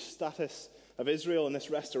reduced status of Israel in this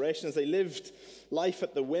restoration, as they lived life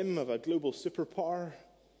at the whim of a global superpower,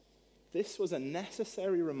 this was a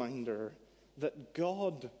necessary reminder that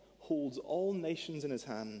God holds all nations in his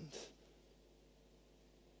hand.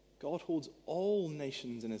 God holds all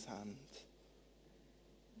nations in his hand.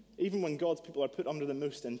 Even when God's people are put under the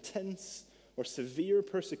most intense or severe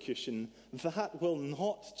persecution, that will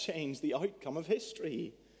not change the outcome of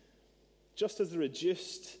history. Just as the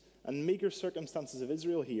reduced and meager circumstances of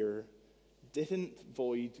Israel here didn't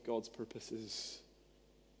void God's purposes.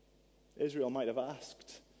 Israel might have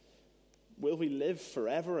asked, will we live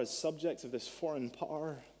forever as subjects of this foreign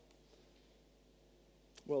power?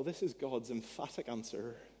 Well, this is God's emphatic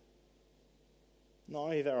answer. Now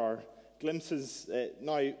there are glimpses,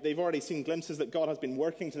 now they've already seen glimpses that God has been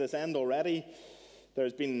working to this end already.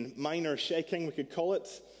 There's been minor shaking, we could call it.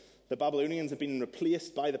 The Babylonians have been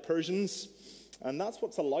replaced by the Persians, and that's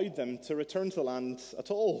what's allowed them to return to the land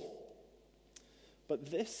at all. But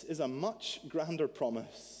this is a much grander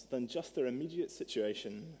promise than just their immediate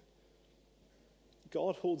situation.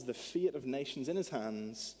 God holds the fate of nations in his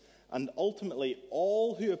hands, and ultimately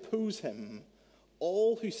all who oppose him,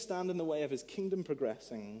 all who stand in the way of his kingdom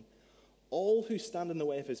progressing, all who stand in the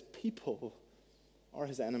way of his people are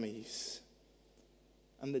his enemies.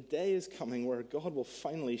 And the day is coming where God will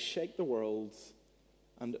finally shake the world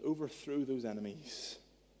and overthrow those enemies.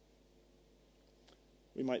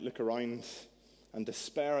 We might look around and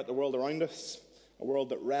despair at the world around us, a world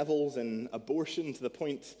that revels in abortion to the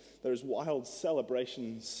point there's wild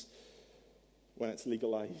celebrations when it's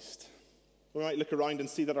legalized. We might look around and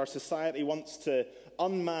see that our society wants to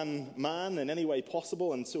unman man in any way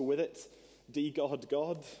possible, and so with it, de-God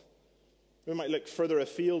God. We might look further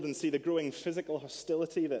afield and see the growing physical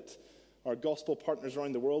hostility that our gospel partners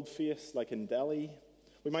around the world face, like in Delhi.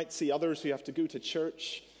 We might see others who have to go to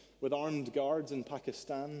church with armed guards in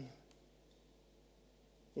Pakistan.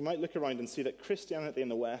 We might look around and see that Christianity in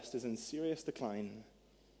the West is in serious decline.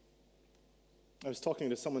 I was talking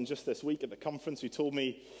to someone just this week at the conference who told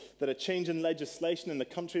me that a change in legislation in the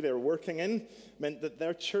country they were working in meant that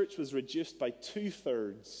their church was reduced by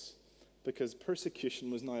 2/3 because persecution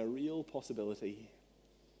was now a real possibility.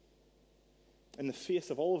 In the face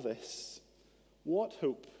of all of this, what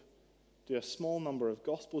hope do a small number of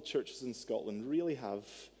gospel churches in Scotland really have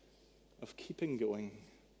of keeping going?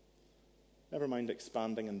 Never mind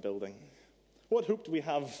expanding and building. What hope do we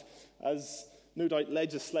have as no doubt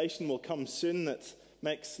legislation will come soon that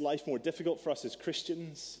makes life more difficult for us as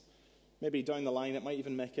Christians? Maybe down the line it might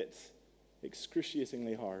even make it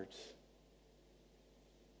excruciatingly hard.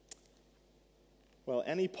 Well,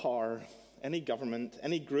 any power, any government,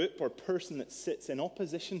 any group or person that sits in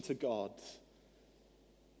opposition to God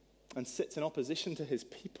and sits in opposition to his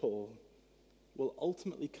people will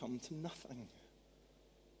ultimately come to nothing.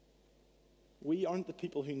 We aren't the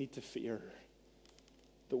people who need to fear.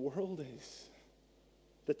 The world is.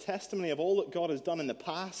 The testimony of all that God has done in the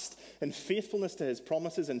past, in faithfulness to his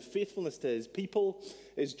promises and faithfulness to his people,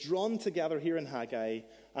 is drawn together here in Haggai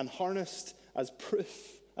and harnessed as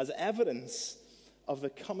proof, as evidence of the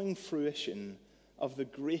coming fruition of the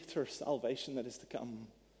greater salvation that is to come,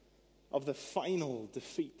 of the final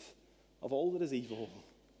defeat of all that is evil.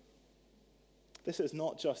 This is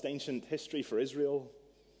not just ancient history for Israel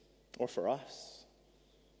or for us.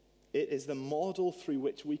 It is the model through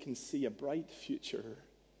which we can see a bright future.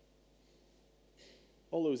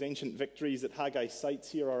 All those ancient victories that Haggai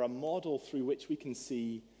cites here are a model through which we can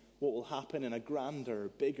see what will happen in a grander,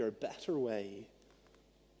 bigger, better way.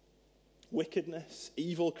 Wickedness,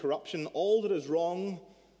 evil, corruption, all that is wrong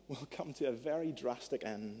will come to a very drastic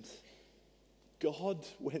end. God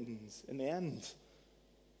wins in the end.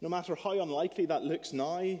 No matter how unlikely that looks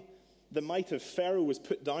now, the might of Pharaoh was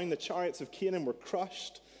put down, the chariots of Canaan were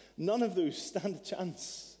crushed. None of those stand a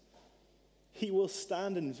chance. He will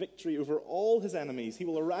stand in victory over all his enemies. He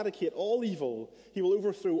will eradicate all evil. He will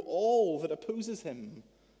overthrow all that opposes him.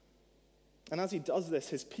 And as he does this,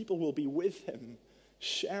 his people will be with him,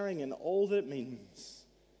 sharing in all that it means.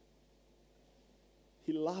 He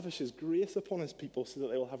He lavishes grace upon his people so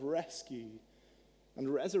that they will have rescue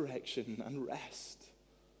and resurrection and rest.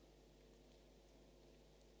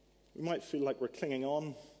 We might feel like we're clinging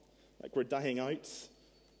on, like we're dying out,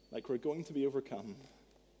 like we're going to be overcome.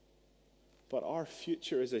 But our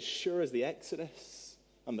future is as sure as the Exodus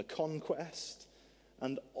and the conquest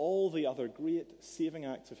and all the other great saving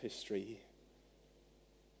acts of history.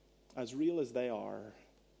 As real as they are,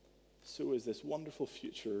 so is this wonderful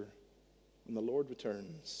future when the Lord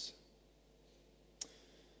returns.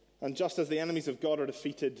 And just as the enemies of God are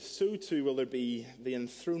defeated, so too will there be the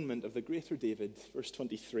enthronement of the greater David. Verse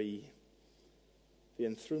 23. The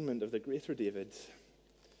enthronement of the greater David.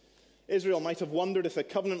 Israel might have wondered if the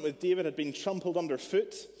covenant with David had been trampled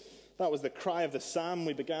underfoot. That was the cry of the psalm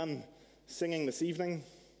we began singing this evening.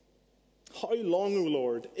 How long, O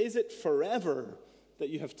Lord, is it forever that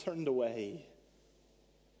you have turned away?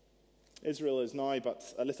 Israel is now but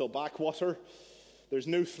a little backwater. There's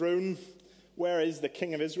no throne. Where is the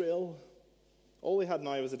king of Israel? All he had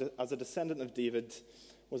now as a descendant of David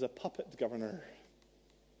was a puppet governor.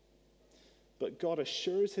 But God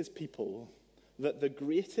assures his people that the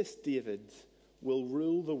greatest David will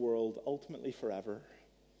rule the world ultimately forever.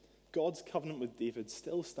 God's covenant with David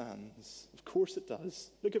still stands. Of course it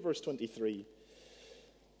does. Look at verse 23.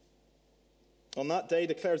 On that day,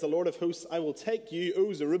 declares the Lord of hosts, I will take you,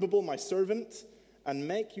 O Zerubbabel, my servant, and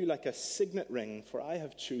make you like a signet ring, for I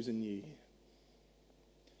have chosen you.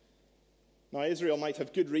 Now, Israel might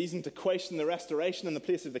have good reason to question the restoration in the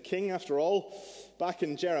place of the king. After all, back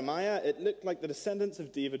in Jeremiah, it looked like the descendants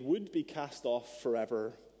of David would be cast off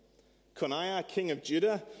forever. Coniah, king of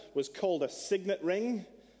Judah, was called a signet ring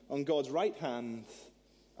on God's right hand,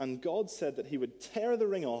 and God said that he would tear the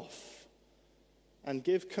ring off and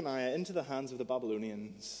give Coniah into the hands of the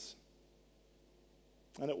Babylonians.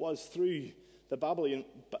 And it was through the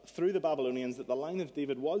Babylonians that the line of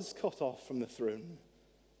David was cut off from the throne.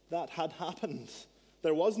 That had happened.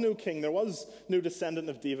 There was no king, there was no descendant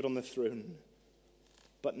of David on the throne.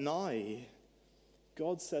 But now,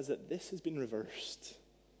 God says that this has been reversed.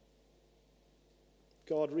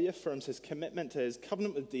 God reaffirms his commitment to his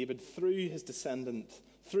covenant with David through his descendant,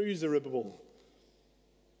 through Zerubbabel.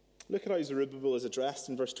 Look at how Zerubbabel is addressed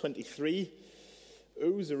in verse 23.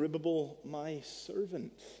 O Zerubbabel, my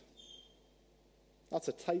servant. That's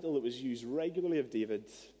a title that was used regularly of David.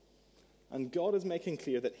 And God is making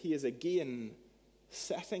clear that he is again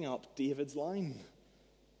setting up David's line.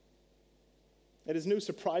 It is no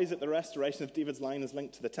surprise that the restoration of David's line is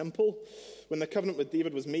linked to the temple. When the covenant with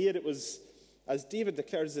David was made, it was as David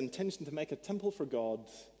declared his intention to make a temple for God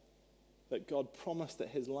that God promised that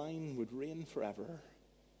his line would reign forever.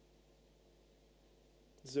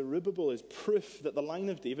 Zerubbabel is proof that the line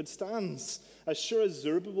of David stands. As sure as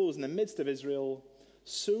Zerubbabel was in the midst of Israel,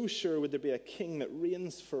 so sure would there be a king that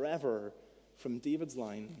reigns forever from David's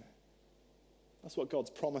line. That's what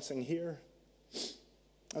God's promising here.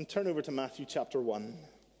 And turn over to Matthew chapter 1.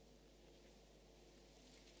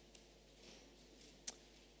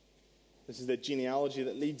 This is the genealogy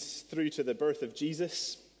that leads through to the birth of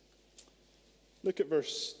Jesus. Look at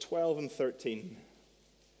verse 12 and 13.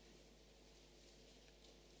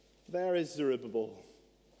 There is Zerubbabel,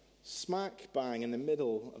 smack bang in the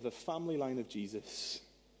middle of the family line of Jesus.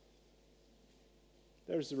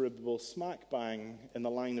 There's Zerubbabel, smack bang in the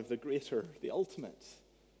line of the greater, the ultimate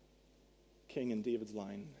king in David's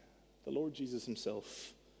line, the Lord Jesus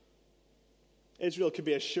himself. Israel could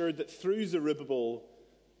be assured that through Zerubbabel,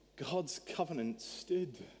 God's covenant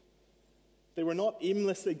stood. They were not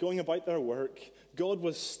aimlessly going about their work. God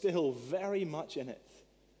was still very much in it.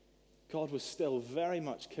 God was still very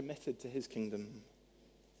much committed to his kingdom.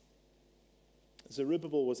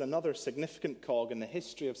 Zerubbabel was another significant cog in the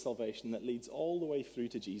history of salvation that leads all the way through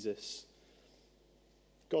to Jesus.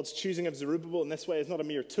 God's choosing of Zerubbabel in this way is not a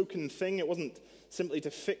mere token thing. It wasn't simply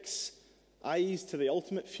to fix eyes to the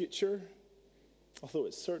ultimate future, although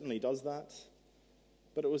it certainly does that.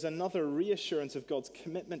 But it was another reassurance of God's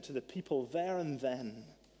commitment to the people there and then,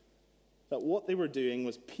 that what they were doing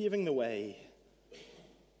was paving the way.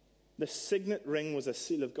 The signet ring was a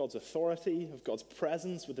seal of God's authority, of God's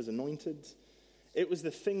presence with his anointed. It was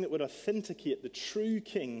the thing that would authenticate the true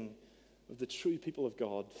king of the true people of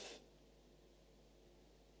God.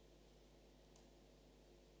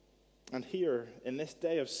 And here, in this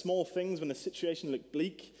day of small things, when the situation looked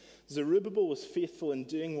bleak, Zerubbabel was faithful in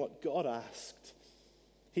doing what God asked.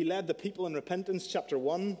 He led the people in repentance, chapter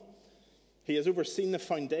 1. He has overseen the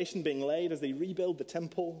foundation being laid as they rebuild the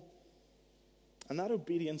temple. And that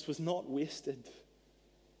obedience was not wasted,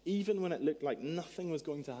 even when it looked like nothing was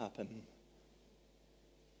going to happen.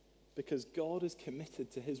 Because God is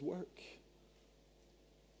committed to his work.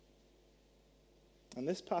 And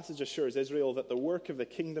this passage assures Israel that the work of the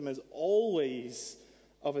kingdom is always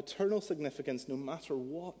of eternal significance, no matter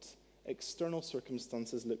what external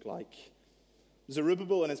circumstances look like.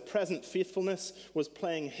 Zerubbabel, in his present faithfulness, was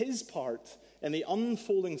playing his part in the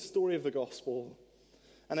unfolding story of the gospel.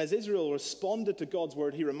 And as Israel responded to God's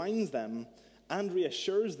word, he reminds them and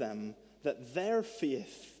reassures them that their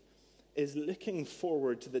faith is looking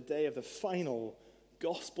forward to the day of the final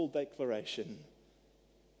gospel declaration.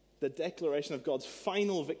 The declaration of God's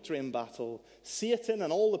final victory in battle. Satan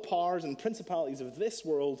and all the powers and principalities of this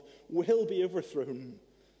world will be overthrown.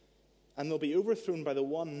 And they'll be overthrown by the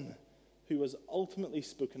one who was ultimately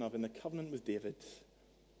spoken of in the covenant with David.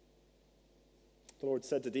 The Lord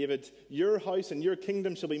said to David, "Your house and your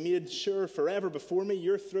kingdom shall be made sure forever before me.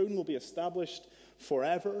 Your throne will be established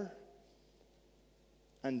forever."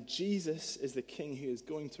 And Jesus is the king who is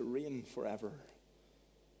going to reign forever.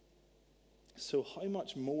 So how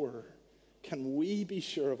much more can we be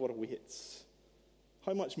sure of what awaits?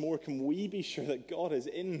 How much more can we be sure that God is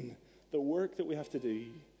in the work that we have to do?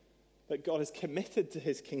 That God is committed to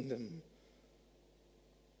his kingdom?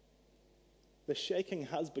 The shaking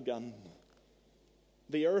has begun.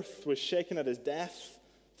 The earth was shaken at his death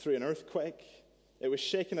through an earthquake. It was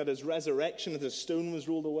shaken at his resurrection as a stone was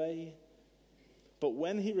rolled away. But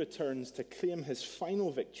when he returns to claim his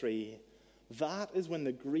final victory, that is when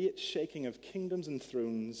the great shaking of kingdoms and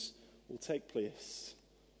thrones will take place.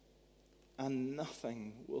 And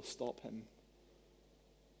nothing will stop him.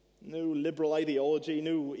 No liberal ideology,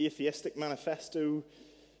 no atheistic manifesto,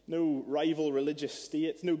 no rival religious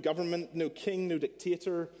state, no government, no king, no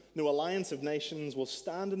dictator, no alliance of nations will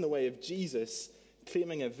stand in the way of Jesus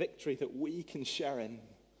claiming a victory that we can share in.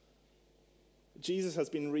 Jesus has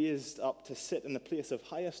been raised up to sit in the place of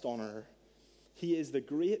highest honor. He is the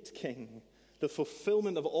great king, the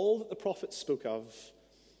fulfillment of all that the prophets spoke of.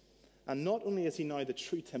 And not only is he now the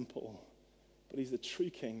true temple, but he's the true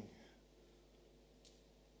king.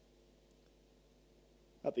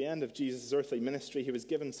 At the end of Jesus' earthly ministry, he was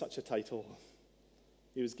given such a title.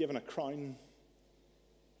 He was given a crown.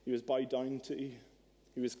 He was bowed down to.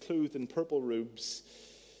 He was clothed in purple robes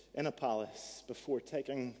in a palace before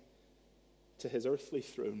taking to his earthly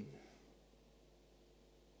throne.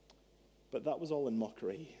 But that was all in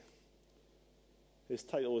mockery. His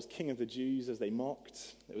title was King of the Jews as they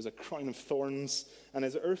mocked. It was a crown of thorns, and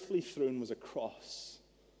his earthly throne was a cross.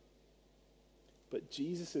 But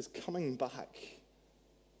Jesus is coming back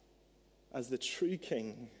as the true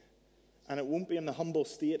king, and it won't be in the humble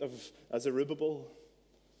state of as Zerubbabel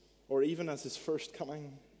or even as his first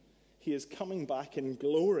coming. He is coming back in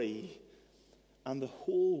glory, and the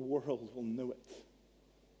whole world will know it.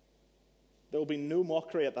 There will be no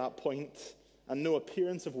mockery at that point and no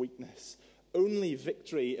appearance of weakness. Only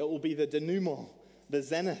victory. It will be the denouement, the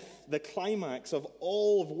zenith, the climax of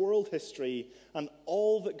all of world history and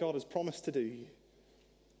all that God has promised to do.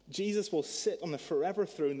 Jesus will sit on the forever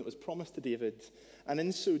throne that was promised to David, and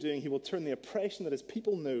in so doing, he will turn the oppression that his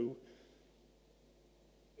people know.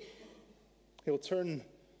 He will turn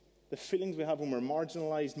the feelings we have when we're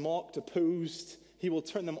marginalized, mocked, opposed. He will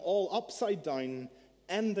turn them all upside down,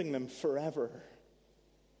 ending them forever.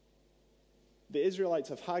 The Israelites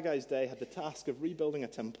of Haggai's day had the task of rebuilding a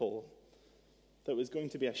temple that was going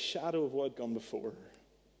to be a shadow of what had gone before,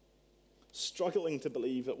 struggling to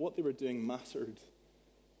believe that what they were doing mattered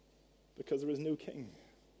because there was no king.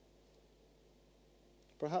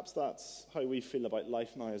 Perhaps that's how we feel about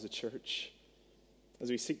life now as a church, as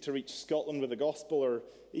we seek to reach Scotland with the gospel, or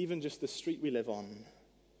even just the street we live on.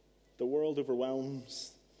 The world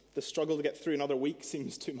overwhelms. The struggle to get through another week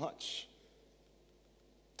seems too much.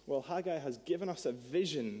 Well, Haggai has given us a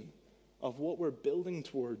vision of what we're building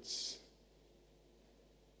towards.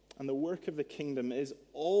 And the work of the kingdom is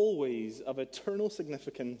always of eternal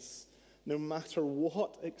significance, no matter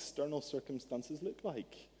what external circumstances look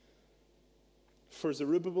like. For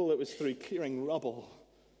Zerubbabel, it was through clearing rubble.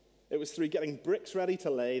 It was through getting bricks ready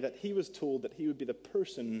to lay that he was told that he would be the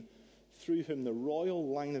person through whom the royal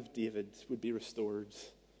line of David would be restored.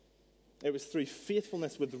 It was through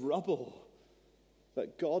faithfulness with rubble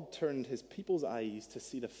that God turned his people's eyes to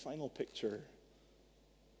see the final picture.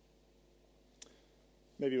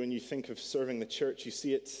 Maybe when you think of serving the church, you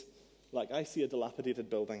see it like I see a dilapidated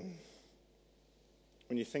building.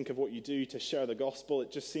 When you think of what you do to share the gospel,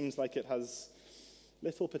 it just seems like it has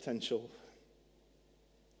little potential.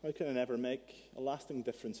 How can it ever make a lasting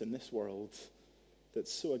difference in this world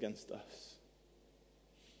that's so against us?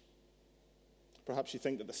 Perhaps you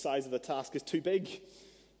think that the size of the task is too big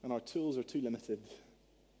and our tools are too limited.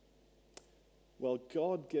 Well,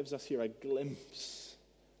 God gives us here a glimpse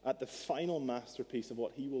at the final masterpiece of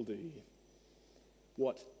what he will do.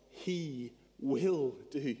 what he will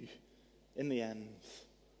do in the end.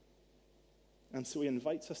 And so he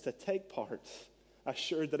invites us to take part,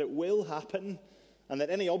 assured that it will happen and that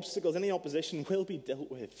any obstacles, any opposition will be dealt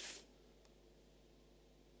with.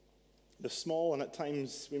 The small and at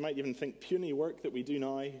times we might even think puny work that we do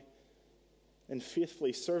now in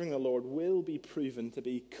faithfully serving the Lord will be proven to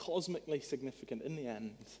be cosmically significant in the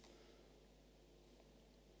end.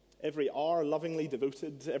 Every hour lovingly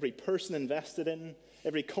devoted, every person invested in,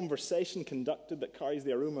 every conversation conducted that carries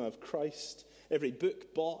the aroma of Christ, every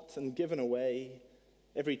book bought and given away,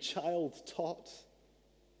 every child taught,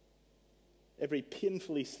 every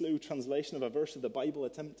painfully slow translation of a verse of the Bible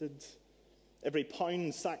attempted, every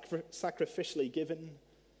pound sacrificially given,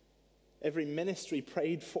 every ministry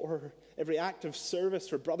prayed for, every act of service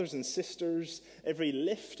for brothers and sisters, every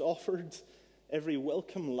lift offered, every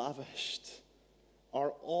welcome lavished,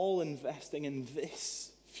 are all investing in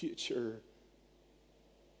this future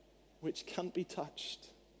which can't be touched,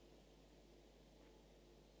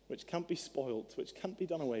 which can't be spoilt, which can't be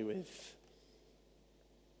done away with.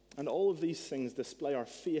 And all of these things display our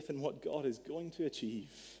faith in what God is going to achieve.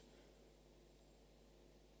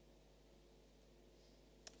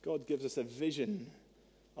 God gives us a vision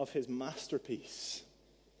of his masterpiece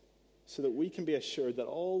so that we can be assured that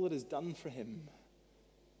all that is done for him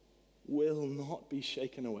will not be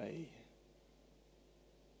shaken away,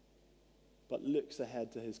 but looks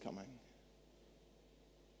ahead to his coming.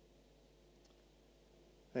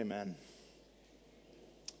 Amen.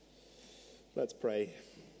 Let's pray.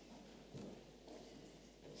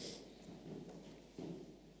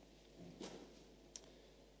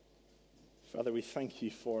 Father, we thank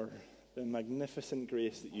you for the magnificent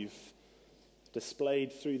grace that you've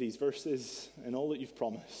displayed through these verses and all that you've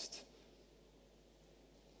promised.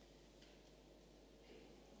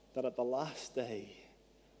 That at the last day,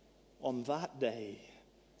 on that day,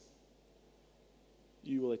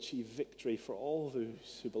 you will achieve victory for all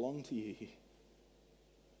those who belong to you,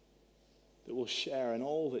 that will share in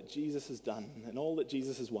all that Jesus has done and all that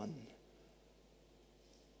Jesus has won.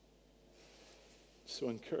 So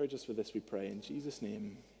encourage us with this, we pray, in Jesus'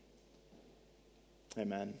 name.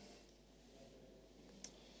 Amen.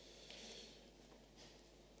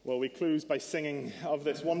 Well, we close by singing of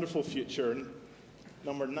this wonderful future.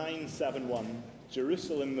 Number 971,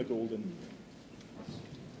 Jerusalem the Golden.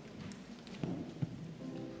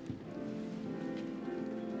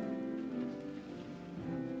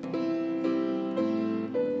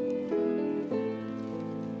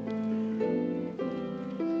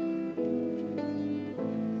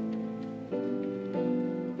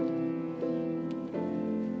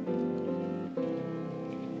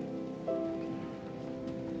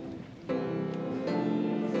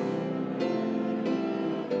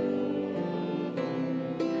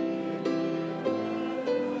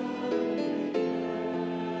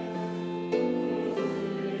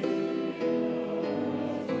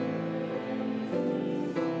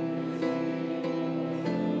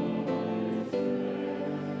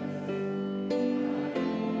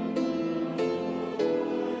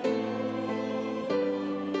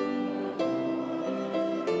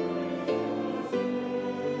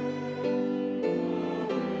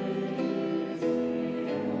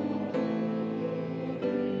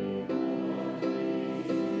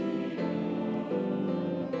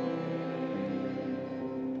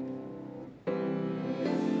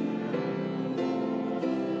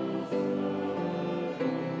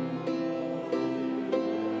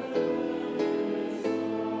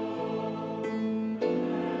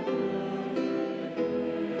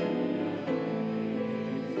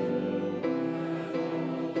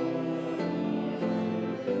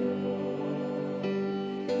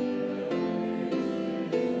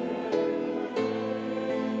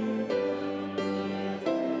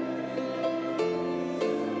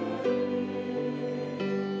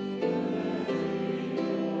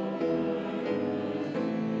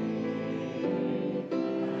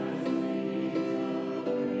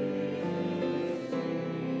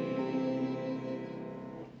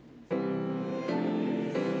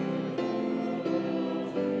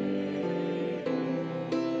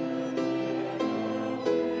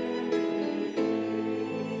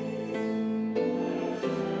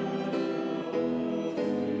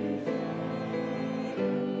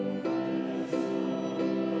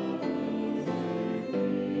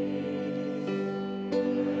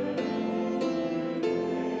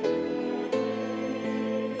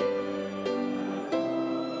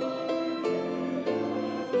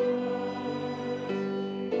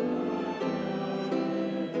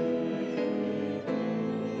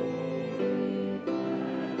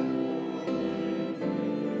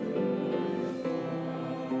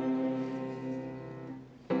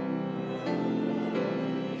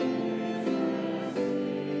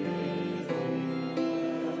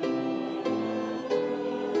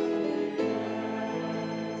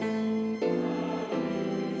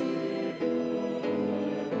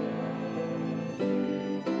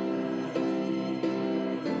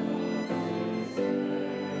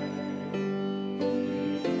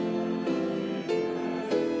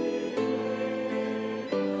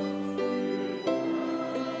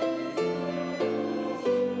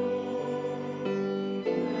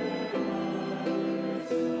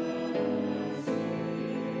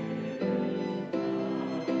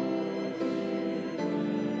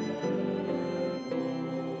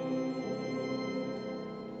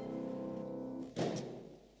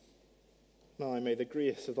 may the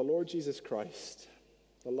grace of the Lord Jesus Christ,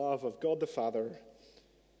 the love of God the Father,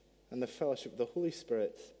 and the fellowship of the Holy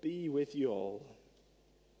Spirit be with you all.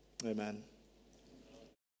 Amen.